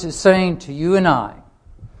that verse is saying to you and I,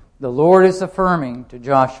 the Lord is affirming to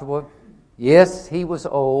Joshua, yes, he was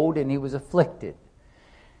old and he was afflicted.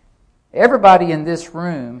 Everybody in this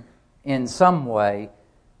room, in some way,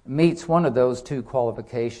 meets one of those two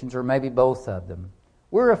qualifications, or maybe both of them.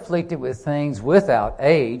 We're afflicted with things without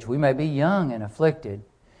age. We may be young and afflicted.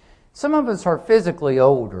 Some of us are physically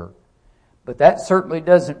older, but that certainly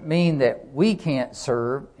doesn't mean that we can't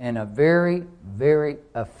serve in a very, very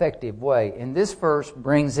effective way. And this verse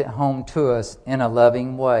brings it home to us in a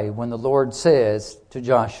loving way when the Lord says to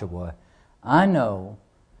Joshua, I know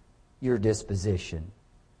your disposition.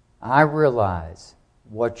 I realize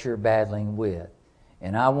what you're battling with.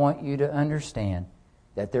 And I want you to understand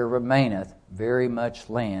that there remaineth very much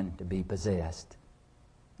land to be possessed.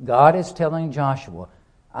 God is telling Joshua,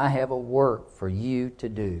 I have a work for you to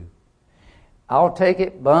do. I'll take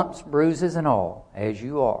it, bumps, bruises, and all, as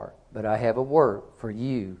you are, but I have a work for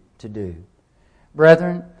you to do.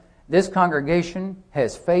 Brethren, this congregation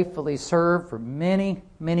has faithfully served for many,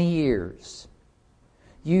 many years.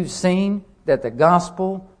 You've seen that the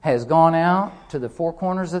gospel has gone out to the four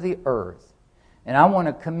corners of the earth. And I want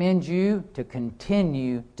to commend you to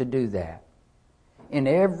continue to do that. In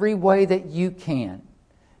every way that you can.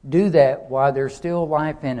 Do that while there's still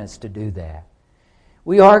life in us to do that.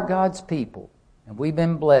 We are God's people, and we've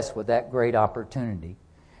been blessed with that great opportunity.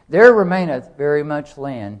 There remaineth very much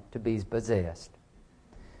land to be possessed.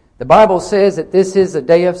 The Bible says that this is a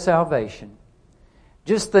day of salvation.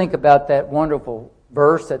 Just think about that wonderful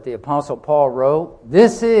verse that the Apostle Paul wrote.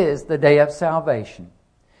 This is the day of salvation.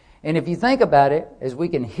 And if you think about it, as we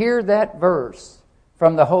can hear that verse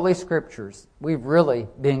from the Holy Scriptures, we've really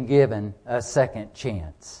been given a second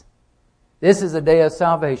chance. This is a day of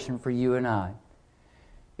salvation for you and I.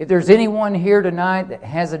 If there's anyone here tonight that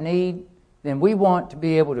has a need, then we want to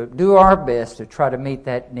be able to do our best to try to meet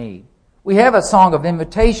that need. We have a song of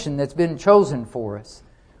invitation that's been chosen for us.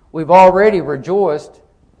 We've already rejoiced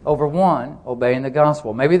over one obeying the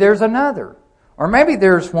gospel. Maybe there's another. Or maybe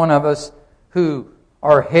there's one of us who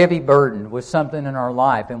are heavy burdened with something in our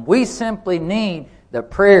life, and we simply need the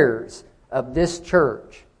prayers of this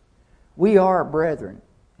church. We are brethren,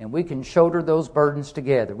 and we can shoulder those burdens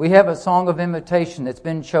together. We have a song of invitation that's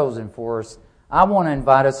been chosen for us. I want to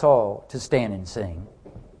invite us all to stand and sing.